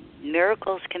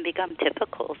 miracles can become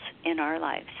typicals in our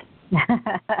lives.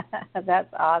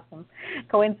 That's awesome.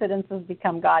 Coincidences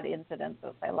become God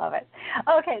incidences. I love it.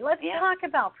 Okay, let's talk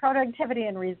about productivity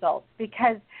and results,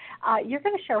 because you're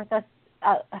going to share with us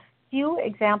a few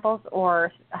examples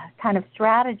or kind of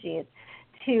strategies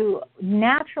to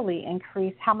naturally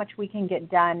increase how much we can get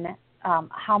done,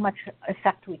 how much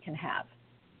effect we can have.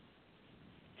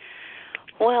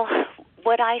 Well,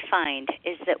 what I find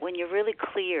is that when you're really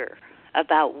clear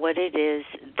about what it is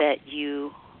that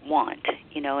you want,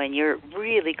 and you're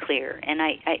really clear, and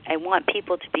I want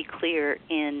people to be clear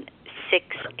in 6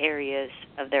 areas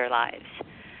of their lives.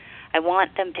 I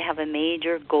want them to have a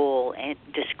major goal and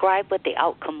describe what the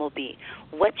outcome will be.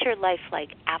 What's your life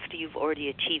like after you've already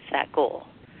achieved that goal?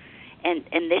 And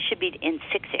this should be in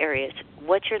 6 areas.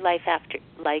 What's your life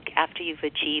like after you've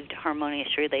achieved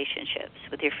harmonious relationships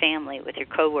with your family, with your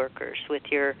coworkers, with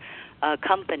your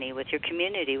company, with your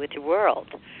community, with your world?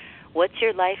 What's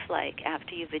your life like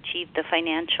after you've achieved the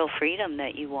financial freedom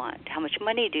that you want? How much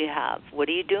money do you have? What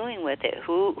are you doing with it?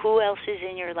 Who else is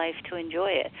in your life to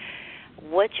enjoy it?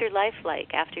 What's your life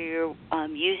like after you're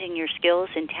using your skills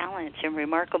and talents in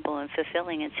remarkable and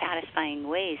fulfilling and satisfying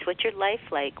ways? What's your life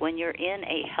like when you're in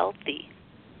a healthy,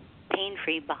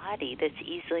 pain-free body that's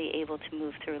easily able to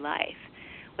move through life?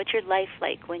 What's your life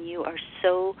like when you are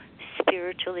so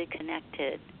spiritually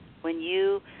connected, when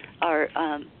you are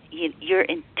your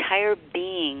entire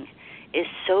being is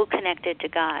so connected to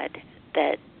God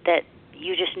that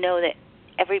you just know that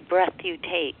every breath you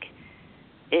take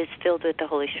is filled with the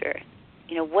Holy Spirit?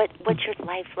 What's your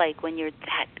life like when you're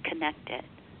that connected?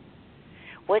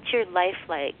 What's your life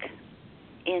like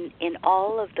in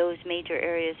all of those major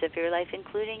areas of your life,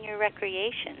 including your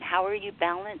recreation? How are you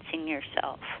balancing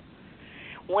yourself?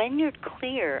 When you're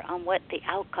clear on what the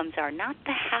outcomes are, not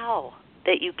the how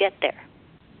that you get there,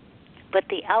 but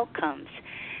the outcomes,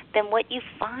 then what you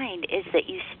find is that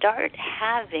you start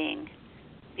having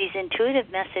these intuitive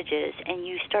messages and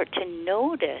you start to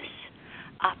notice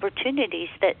opportunities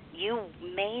that you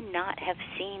may not have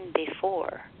seen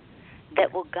before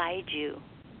that will guide you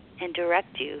and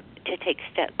direct you to take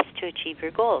steps to achieve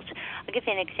your goals. I'll give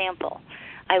you an example.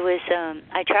 I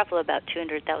travel about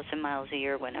 200,000 miles a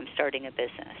year when I'm starting a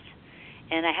business,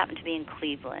 and I happened to be in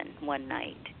Cleveland one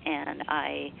night, and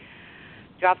I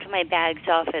dropped my bags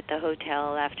off at the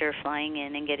hotel after flying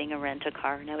in and getting a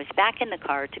rent-a-car, and I was back in the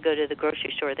car to go to the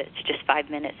grocery store that's just 5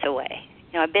 minutes away.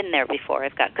 I've been there before.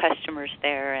 I've got customers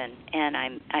there, and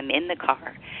I'm in the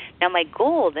car. Now, my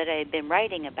goal that I had been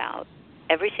writing about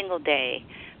every single day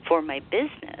for my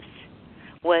business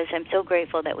was, I'm so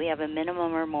grateful that we have a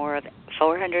minimum or more of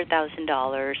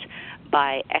 $400,000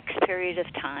 by X period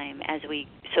of time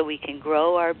so we can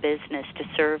grow our business to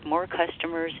serve more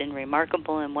customers in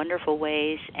remarkable and wonderful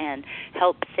ways and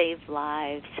help save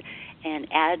lives and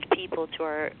add people to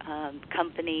our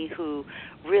company who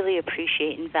really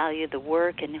appreciate and value the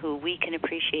work and who we can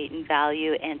appreciate and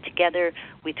value, and together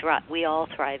we all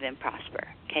thrive and prosper.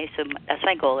 Okay, so that's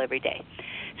my goal every day.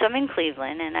 So I'm in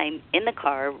Cleveland, and I'm in the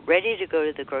car ready to go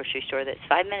to the grocery store that's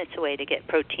 5 minutes away to get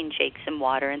protein shakes and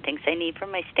water and things I need for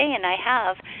my stay, and I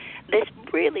have this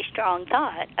really strong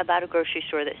thought about a grocery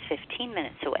store that's 15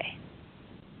 minutes away.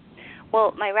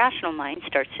 Well, my rational mind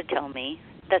starts to tell me,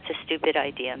 that's a stupid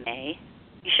idea, May.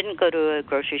 You shouldn't go to a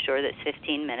grocery store that's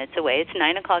 15 minutes away. It's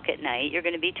 9 o'clock at night. You're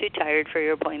going to be too tired for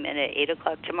your appointment at 8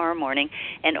 o'clock tomorrow morning.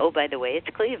 And, oh, by the way, it's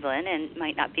Cleveland and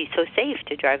might not be so safe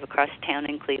to drive across town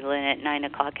in Cleveland at 9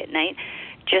 o'clock at night.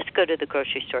 Just go to the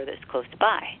grocery store that's close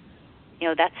by. You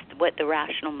know, that's what the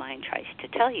rational mind tries to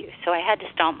tell you. So I had to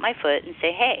stomp my foot and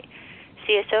say, hey,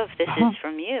 CSO, if this is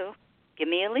from you, give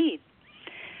me a lead.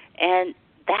 And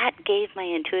that gave my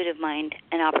intuitive mind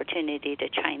an opportunity to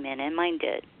chime in, and mine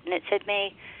did. And it said,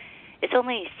 May, it's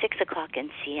only 6 o'clock in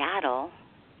Seattle.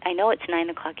 I know it's 9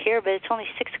 o'clock here, but it's only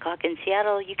 6 o'clock in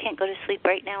Seattle. You can't go to sleep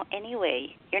right now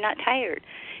anyway. You're not tired.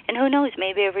 And who knows,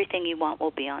 maybe everything you want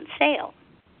will be on sale.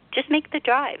 Just make the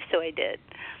drive. So I did.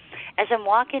 As I'm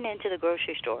walking into the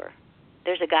grocery store,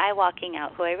 there's a guy walking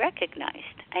out who I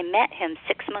recognized. I met him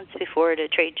 6 months before at a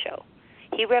trade show.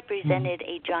 He represented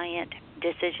a giant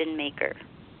decision maker.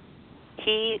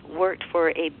 He worked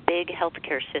for a big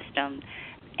healthcare system,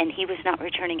 and he was not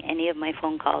returning any of my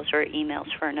phone calls or emails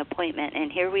for an appointment,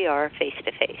 and here we are face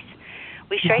to face.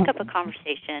 We strike up a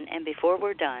conversation, and before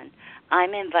we're done,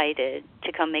 I'm invited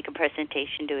to come make a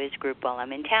presentation to his group while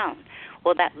I'm in town.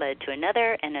 Well, that led to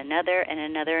another and another and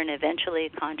another, and eventually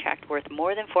a contract worth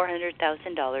more than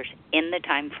 $400,000 in the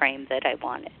time frame that I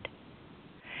wanted.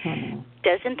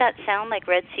 Doesn't that sound like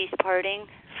Red Seas parting?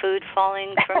 Food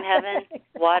falling from heaven,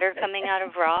 water coming out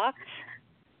of rocks?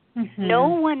 No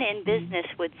one in business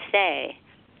would say,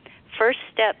 first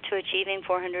step to achieving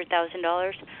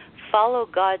 $400,000, follow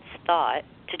God's thought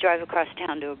to drive across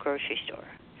town to a grocery store.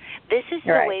 This is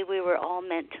the way we were all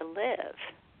meant to live.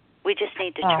 We just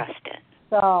need to trust it.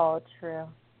 So true.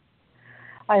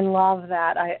 I love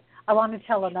that. I want to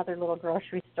tell another little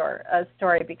grocery store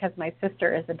story because my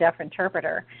sister is a deaf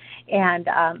interpreter, and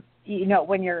you know,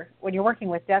 when you're working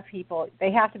with deaf people,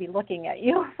 they have to be looking at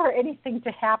you for anything to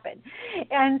happen.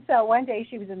 And so one day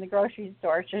she was in the grocery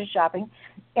store, she was shopping,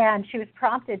 and she was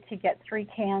prompted to get 3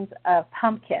 cans of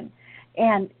pumpkin.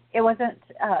 And it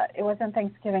wasn't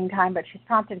Thanksgiving time, but she's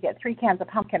prompted to get 3 cans of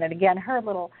pumpkin. And again, her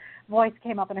little voice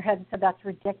came up in her head and said, "That's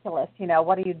ridiculous. You know,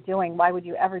 what are you doing? Why would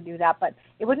you ever do that?" But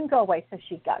it wouldn't go away, so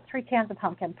she got 3 cans of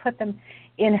pumpkin, put them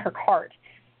in her cart.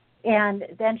 And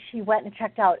then she went and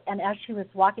checked out, and as she was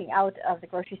walking out of the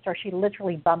grocery store, she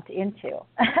literally bumped into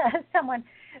someone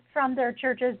from their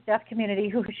church's deaf community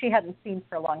who she hadn't seen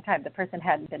for a long time. The person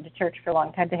hadn't been to church for a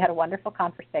long time. They had a wonderful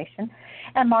conversation,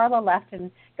 and Marla left and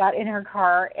got in her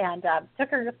car and took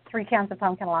her 3 cans of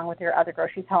pumpkin along with her other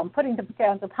groceries home. Putting the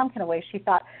cans of pumpkin away, she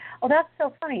thought, oh, that's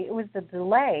so funny. It was the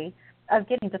delay of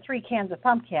getting the 3 cans of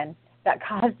pumpkin that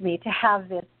caused me to have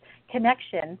this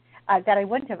connection that I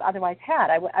wouldn't have otherwise had.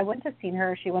 I wouldn't have seen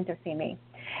her, or she wouldn't have seen me.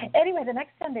 Anyway, the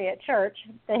next Sunday at church,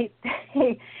 they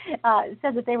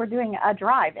said that they were doing a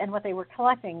drive, and what they were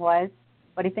collecting was,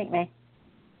 what do you think, May?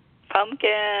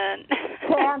 Pumpkin.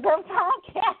 Cans of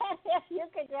pumpkin. If you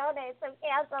could donate some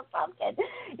cans of pumpkin.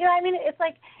 You know, I mean, it's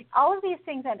like all of these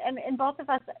things, and both of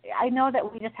us, I know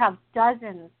that we just have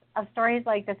dozens of stories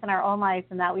like this in our own lives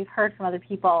and that we've heard from other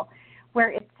people where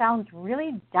it sounds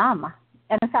really dumb.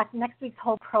 And in fact, next week's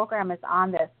whole program is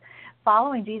on this,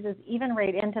 following Jesus even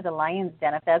right into the lion's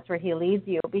den, if that's where he leads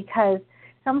you, because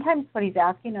sometimes what he's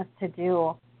asking us to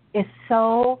do is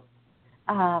so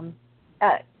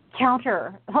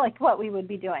counter, like what we would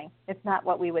be doing. It's not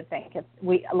what we would think.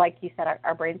 Like you said,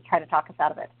 our brains try to talk us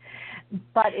out of it.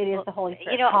 But it is the Holy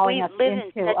Spirit calling us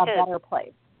into a better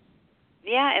place.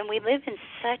 Yeah, and we live in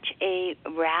such a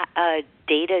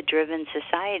data-driven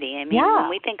society. I mean, when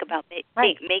we think about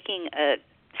making a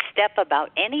step about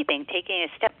anything, taking a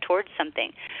step towards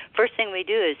something, first thing we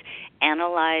do is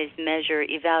analyze, measure,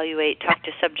 evaluate, talk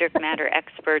to subject matter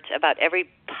experts about every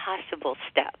possible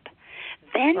step.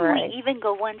 Then we even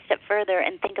go one step further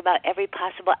and think about every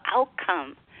possible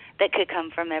outcome that could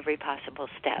come from every possible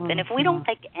step. And if we don't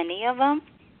like any of them,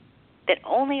 that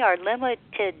only our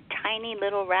limited, tiny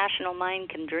little rational mind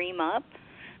can dream up,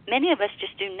 many of us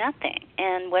just do nothing.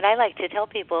 And what I like to tell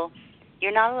people,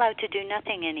 you're not allowed to do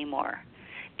nothing anymore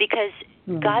because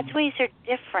God's ways are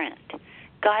different.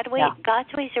 God's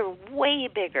ways are way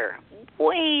bigger,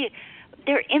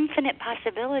 they're infinite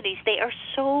possibilities. They are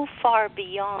so far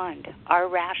beyond our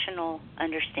rational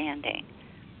understanding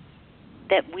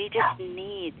that we just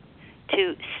need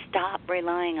to stop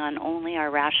relying on only our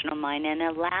rational mind and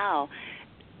allow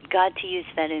God to use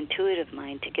that intuitive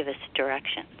mind to give us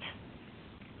directions.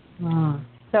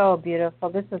 So beautiful.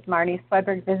 This is Marnie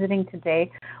Swedberg visiting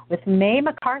today with May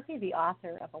McCarthy, the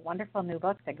author of a wonderful new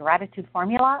book, The Gratitude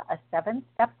Formula, a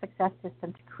 7-step success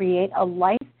system to create a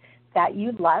life that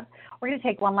you love. We're going to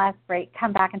take one last break,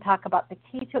 come back and talk about the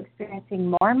key to experiencing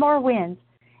more and more wins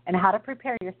and how to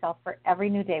prepare yourself for every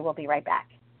new day. We'll be right back.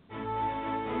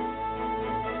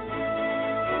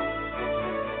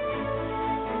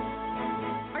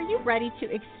 Are you ready to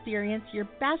experience your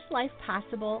best life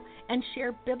possible and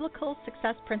share biblical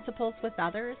success principles with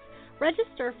others?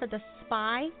 Register for the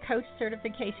SPI Coach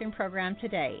Certification Program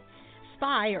today.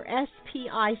 SPI, or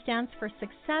SPI, stands for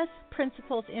Success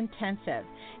Principles Intensive.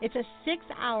 It's a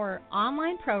 6-hour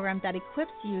online program that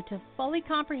equips you to fully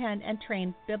comprehend and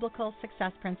train biblical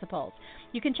success principles.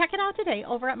 You can check it out today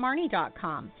over at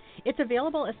Marnie.com. It's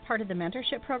available as part of the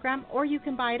mentorship program, or you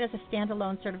can buy it as a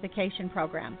standalone certification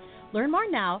program. Learn more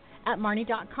now at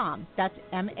Marnie.com. That's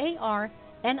MARNIE.com.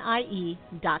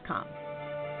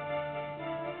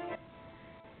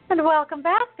 And welcome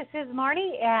back. This is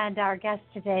Marnie, and our guest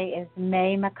today is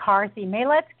May McCarthy. May,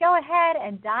 let's go ahead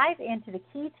and dive into the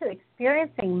key to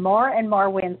experiencing more and more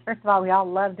wins. First of all, we all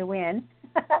love to win.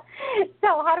 So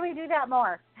how do we do that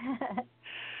more?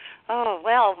 Oh,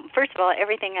 well, first of all,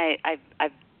 everything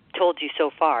I've told you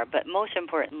so far, but most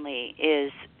importantly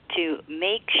is to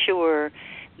make sure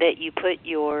that you put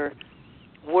your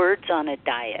words on a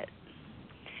diet.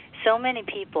 So many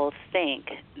people think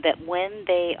that when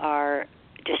they are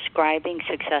describing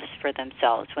success for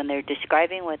themselves, when they're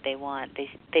describing what they want,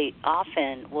 they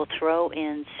often will throw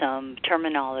in some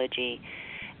terminology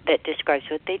that describes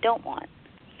what they don't want.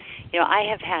 You know, I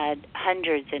have had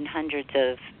hundreds and hundreds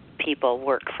of people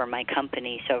work for my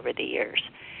companies over the years.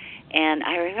 And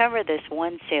I remember this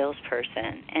one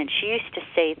salesperson, and she used to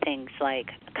say things like,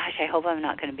 gosh, I hope I'm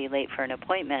not going to be late for an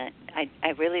appointment. I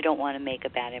really don't want to make a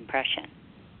bad impression.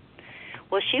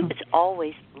 Well, she was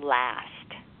always last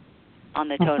on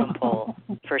the totem pole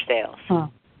for sales.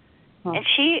 And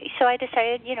so I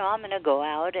decided, you know, I'm going to go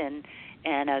out and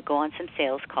go on some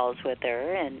sales calls with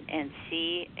her and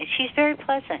see. And she's very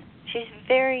pleasant. She's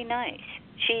very nice.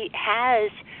 She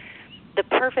has the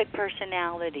perfect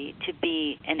personality to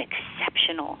be an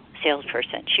exceptional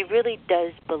salesperson. She really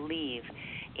does believe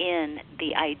in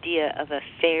the idea of a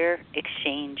fair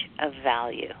exchange of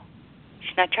value.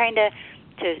 She's not trying to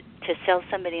sell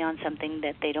somebody on something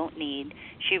that they don't need.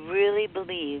 She really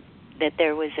believed that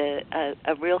there was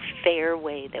a real fair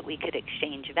way that we could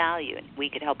exchange value. And we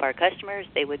could help our customers,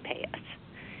 they would pay us.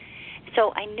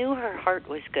 So I knew her heart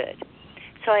was good.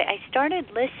 So I started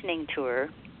listening to her,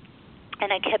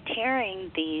 and I kept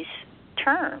hearing these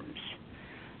terms.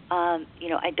 You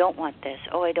know, I don't want this.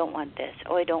 Oh, I don't want this.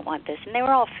 Oh, I don't want this. And they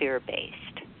were all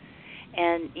fear-based.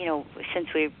 And, you know, since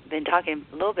we've been talking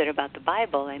a little bit about the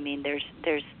Bible, I mean, there's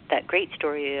that great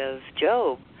story of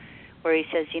Job where he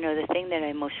says, you know, the thing that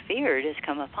I most feared has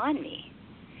come upon me.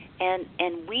 And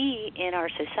we in our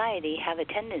society have a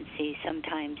tendency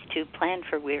sometimes to plan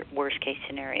for worst-case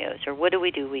scenarios. Or what do?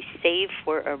 We save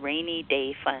for a rainy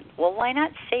day fund. Well, why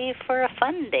not save for a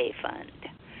fun day fund?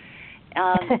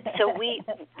 So we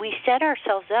set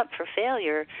ourselves up for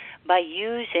failure by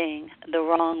using the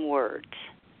wrong words.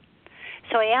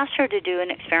 So I asked her to do an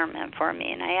experiment for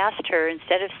me, and I asked her,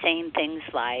 instead of saying things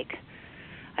like,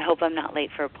 I hope I'm not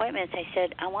late for appointments, I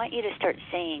said, I want you to start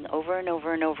saying over and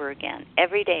over and over again,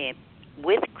 every day,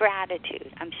 with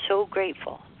gratitude, I'm so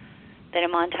grateful that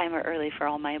I'm on time or early for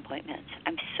all my appointments.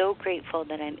 I'm so grateful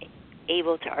that I'm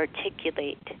able to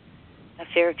articulate a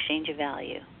fair exchange of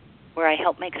value, where I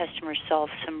help my customers solve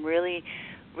some really,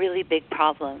 really big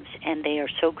problems, and they are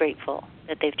so grateful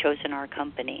that they've chosen our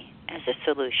company as a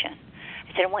solution.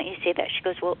 I said, I want you to say that. She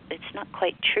goes, well, it's not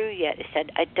quite true yet. I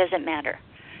said, it doesn't matter.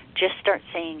 Just start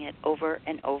saying it over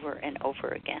and over and over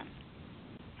again.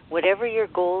 Whatever your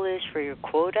goal is for your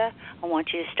quota, I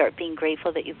want you to start being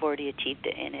grateful that you've already achieved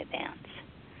it in advance.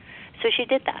 So she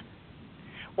did that.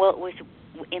 Well, it was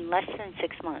in less than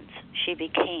 6 months, she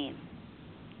became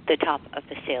the top of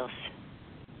the sales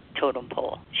totem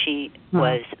pole. She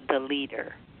was the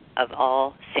leader of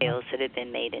all sales that had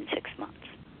been made in 6 months.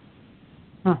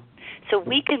 So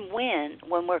we can win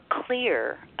when we're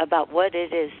clear about what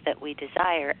it is that we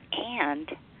desire,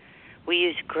 and we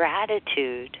use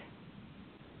gratitude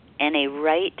and a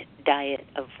right diet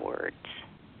of words.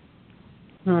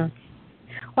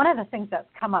 One of the things that's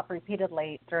come up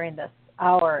repeatedly during this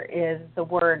hour is the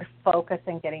word focus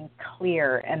and getting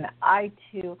clear. And I,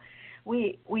 too,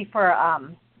 we for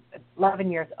 11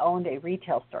 years owned a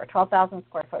retail store, 12,000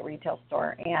 square foot retail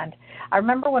store. And I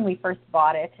remember when we first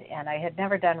bought it, and I had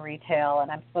never done retail,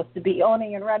 and I'm supposed to be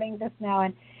owning and running this now.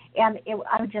 And And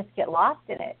I would just get lost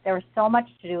in it. There was so much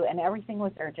to do, and everything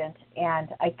was urgent, and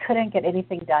I couldn't get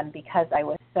anything done because I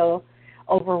was so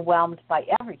overwhelmed by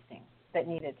everything that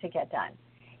needed to get done.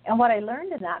 And what I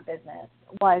learned in that business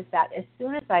was that as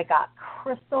soon as I got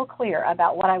crystal clear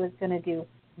about what I was going to do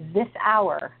this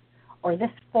hour or this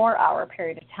 4-hour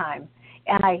period of time,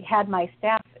 and I had my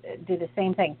staff do the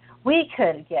same thing, we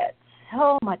could get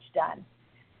so much done.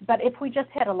 But if we just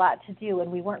had a lot to do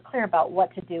and we weren't clear about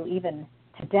what to do even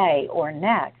today or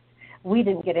next, we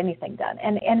didn't get anything done.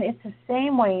 And it's the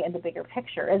same way in the bigger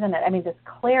picture, isn't it? I mean, this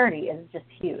clarity is just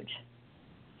huge.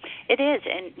 It is,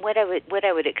 and what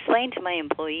I would explain to my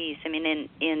employees, I mean,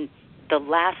 in the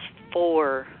last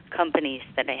 4 companies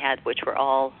that I had, which were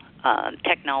all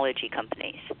technology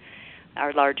companies,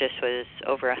 our largest was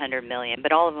over $100 million,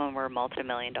 but all of them were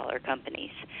multi-million-dollar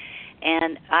companies.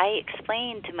 And I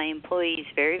explained to my employees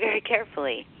very, very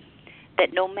carefully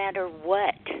that no matter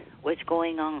what was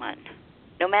going on,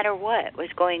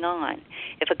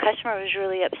 if a customer was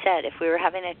really upset, if we were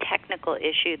having a technical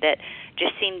issue that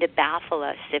just seemed to baffle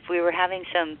us, if we were having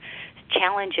some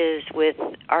challenges with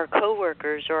our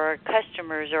coworkers or our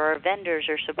customers or our vendors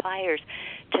or suppliers,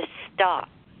 to stop,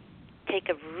 take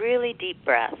a really deep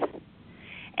breath,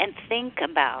 and think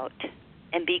about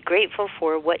and be grateful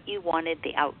for what you wanted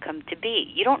the outcome to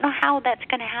be. You don't know how that's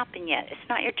going to happen yet. It's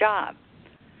not your job.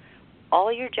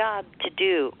 All your job to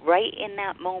do right in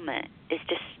that moment is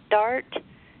to start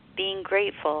being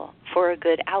grateful for a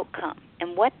good outcome.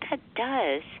 And what that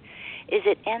does is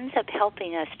it ends up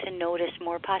helping us to notice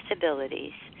more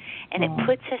possibilities. And it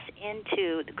puts us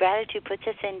into, gratitude puts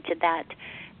us into that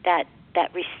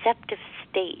receptive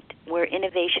state where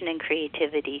innovation and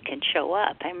creativity can show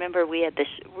up. I remember we had this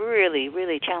really,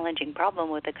 really challenging problem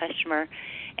with a customer,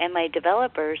 and my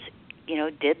developers,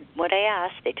 did what I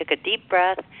asked. They took a deep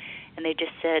breath, and they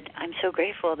just said, I'm so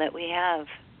grateful that we have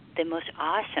the most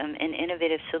awesome and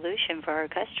innovative solution for our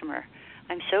customer.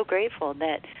 I'm so grateful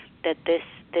that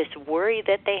this worry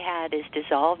that they had is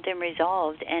dissolved and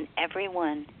resolved, and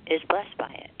everyone is blessed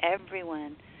by it.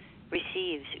 Everyone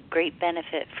receives great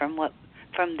benefit from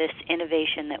this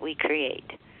innovation that we create.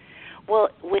 Well,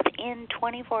 within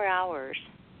 24 hours,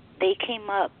 they came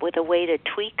up with a way to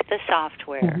tweak the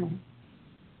software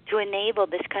to enable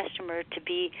this customer to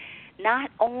be not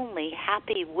only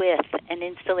happy with an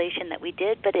installation that we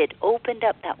did, but it opened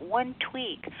up, that one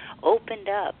tweak opened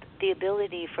up the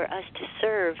ability for us to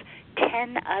serve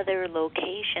 10 other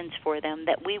locations for them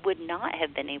that we would not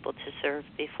have been able to serve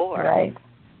before. Right.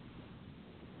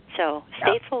 So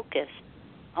stay focused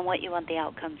on what you want the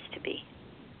outcomes to be.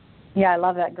 Yeah, I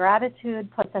love that. Gratitude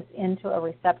puts us into a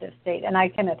receptive state. And I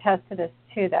can attest to this,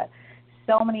 too, that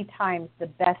so many times the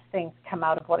best things come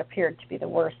out of what appeared to be the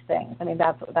worst things. I mean,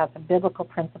 that's a biblical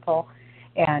principle.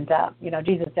 And,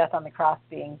 Jesus' death on the cross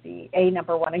being the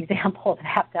number one example of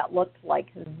that looked like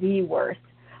the worst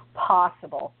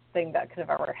possible thing that could have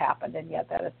ever happened. And yet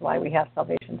that is why we have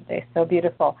salvation today. So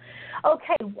beautiful.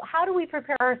 Okay, how do we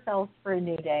prepare ourselves for a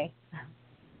new day?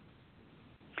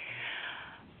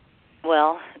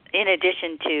 Well, in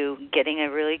addition to getting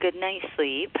a really good night's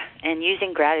sleep and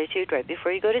using gratitude right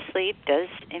before you go to sleep does,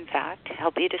 in fact,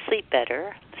 help you to sleep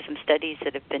better. Some studies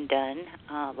that have been done,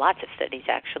 lots of studies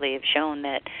actually, have shown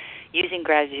that using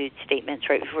gratitude statements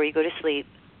right before you go to sleep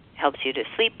helps you to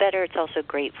sleep better. It's also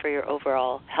great for your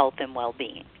overall health and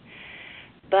well-being.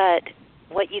 But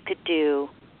what you could do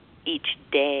each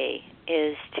day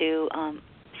is to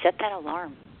set that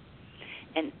alarm.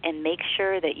 And make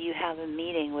sure that you have a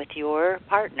meeting with your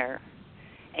partner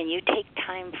and you take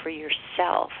time for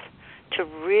yourself to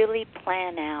really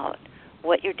plan out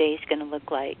what your day is going to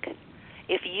look like.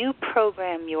 If you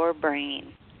program your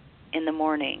brain in the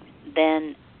morning,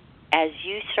 then as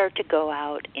you start to go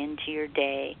out into your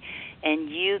day and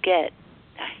you get,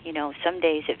 some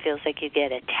days it feels like you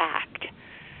get attacked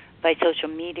by social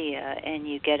media and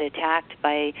you get attacked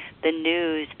by the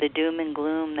news, the doom and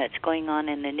gloom that's going on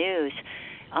in the news,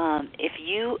 if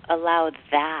you allow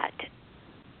that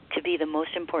to be the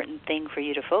most important thing for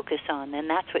you to focus on, then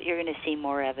that's what you're going to see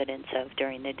more evidence of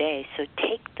during the day. So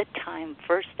take the time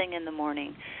first thing in the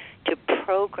morning to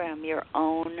program your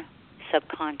own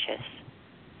subconscious,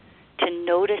 to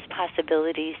notice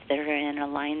possibilities that are in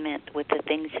alignment with the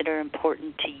things that are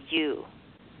important to you.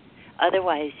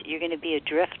 Otherwise, you're going to be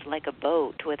adrift like a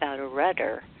boat without a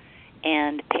rudder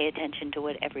and pay attention to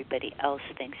what everybody else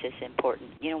thinks is important.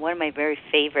 One of my very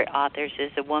favorite authors is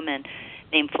a woman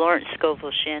named Florence Scovel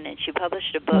Shinn, and she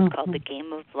published a book called The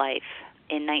Game of Life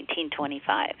in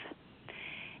 1925.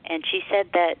 And she said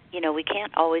that, we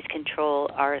can't always control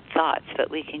our thoughts,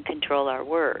 but we can control our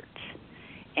words.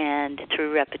 And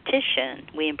through repetition,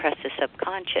 we impress the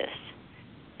subconscious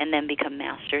and then become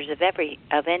masters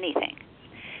of anything.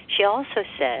 She also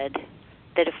said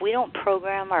that if we don't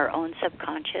program our own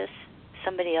subconscious,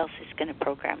 somebody else is going to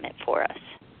program it for us.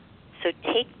 So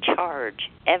take charge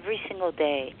every single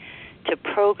day to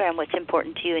program what's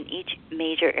important to you in each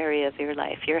major area of your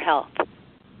life: your health,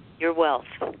 your wealth,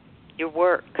 your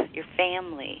work, your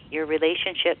family, your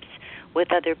relationships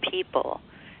with other people,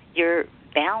 your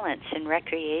balance and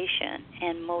recreation,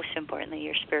 and most importantly,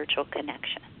 your spiritual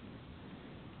connection.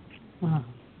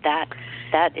 That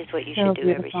is what you should do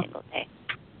every single day.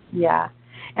 Yeah.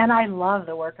 And I love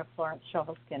the work of Florence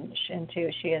Scovel-Shinn too.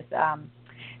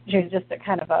 She's just a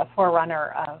kind of a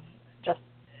forerunner of just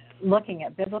looking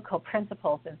at biblical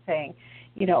principles and saying,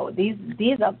 you know, these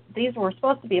we're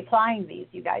supposed to be applying these,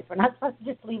 you guys. We're not supposed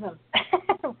to just leave them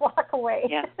and walk away.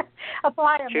 Yeah.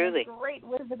 Apply them. Truly. There's great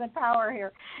wisdom and power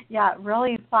here. Yeah,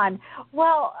 really fun.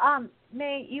 Well,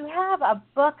 May, you have a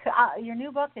book, your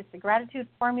new book is The Gratitude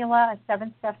Formula, a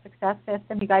 7-step success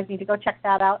system. You guys need to go check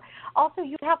that out. Also,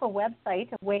 you have a website,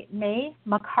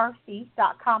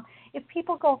 MayMcCarthy.com. If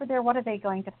people go over there, what are they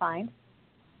going to find?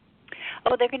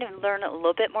 Oh, they're going to learn a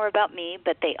little bit more about me,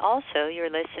 but they also, your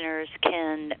listeners,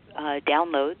 can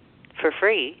download for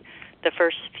free the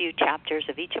first few chapters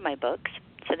of each of my books,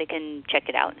 so they can check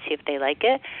it out and see if they like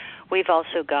it. We've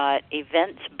also got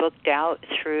events booked out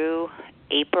through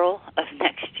April of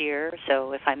next year,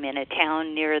 so if I'm in a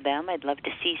town near them, I'd love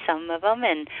to see some of them,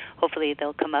 and hopefully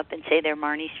they'll come up and say they're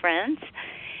Marnie's friends.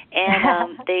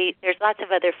 And there's lots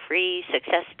of other free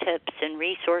success tips and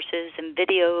resources and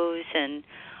videos and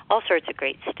all sorts of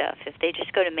great stuff. If they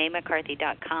just go to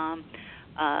MayMcCarthy.com,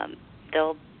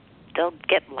 they'll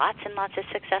get lots and lots of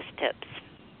success tips,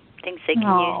 things they can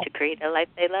use to create a life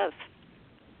they love.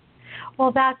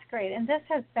 Well, that's great. And this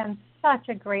has been such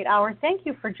a great hour. Thank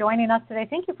you for joining us today.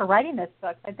 Thank you for writing this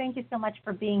book. I thank you so much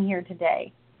for being here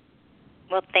today.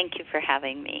 Well, thank you for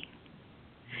having me.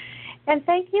 And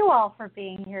thank you all for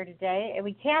being here today.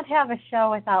 We can't have a show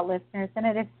without listeners, and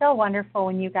it is so wonderful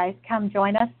when you guys come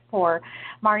join us for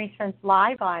Marnie's Friends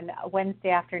Live on Wednesday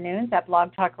afternoons at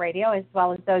Blog Talk Radio, as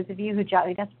well as those of you who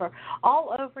join us for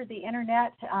all over the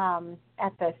Internet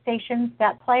at the stations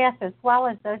that play us, as well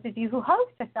as those of you who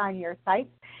host us on your sites.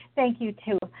 Thank you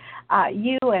to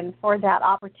you and for that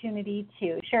opportunity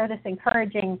to share this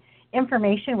encouraging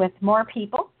information with more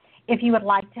people. If you would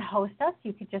like to host us,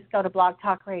 you could just go to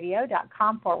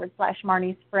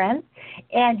blogtalkradio.com/Marnie's Friends,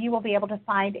 and you will be able to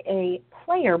find a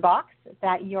player box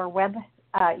that your web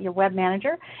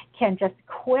manager can just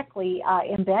quickly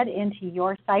embed into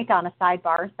your site on a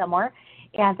sidebar somewhere,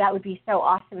 and that would be so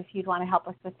awesome if you'd want to help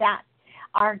us with that.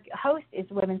 Our host is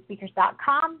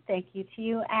WomenSpeakers.com. Thank you to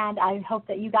you, and I hope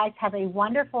that you guys have a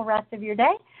wonderful rest of your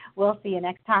day. We'll see you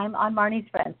next time on Marnie's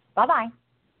Friends. Bye-bye.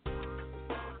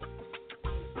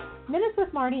 Minutes with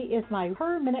Marnie is my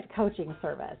per-minute coaching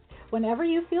service. Whenever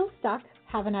you feel stuck,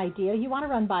 have an idea you want to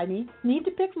run by me, need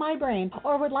to pick my brain,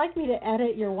 or would like me to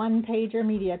edit your one-pager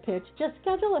media pitch, just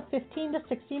schedule a 15 to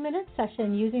 60-minute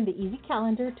session using the Easy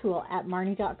Calendar tool at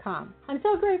Marnie.com. I'm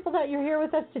so grateful that you're here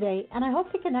with us today, and I hope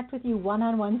to connect with you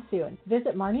one-on-one soon.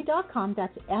 Visit Marnie.com,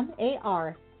 that's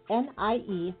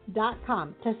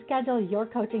MARNIE.com, to schedule your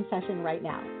coaching session right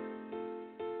now.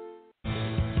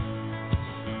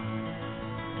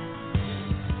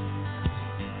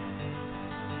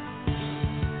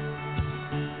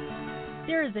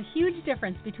 There is a huge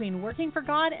difference between working for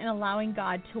God and allowing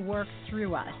God to work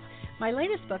through us. My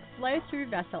latest book, Flow Through Your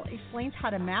Vessel, explains how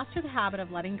to master the habit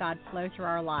of letting God flow through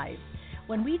our lives.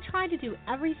 When we try to do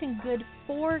everything good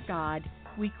for God,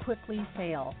 we quickly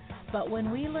fail. But when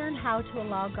we learn how to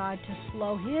allow God to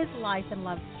flow His life and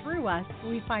love through us,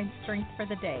 we find strength for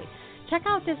the day. Check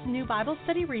out this new Bible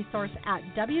study resource at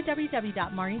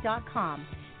www.marnie.com.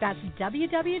 That's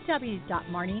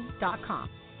www.marnie.com.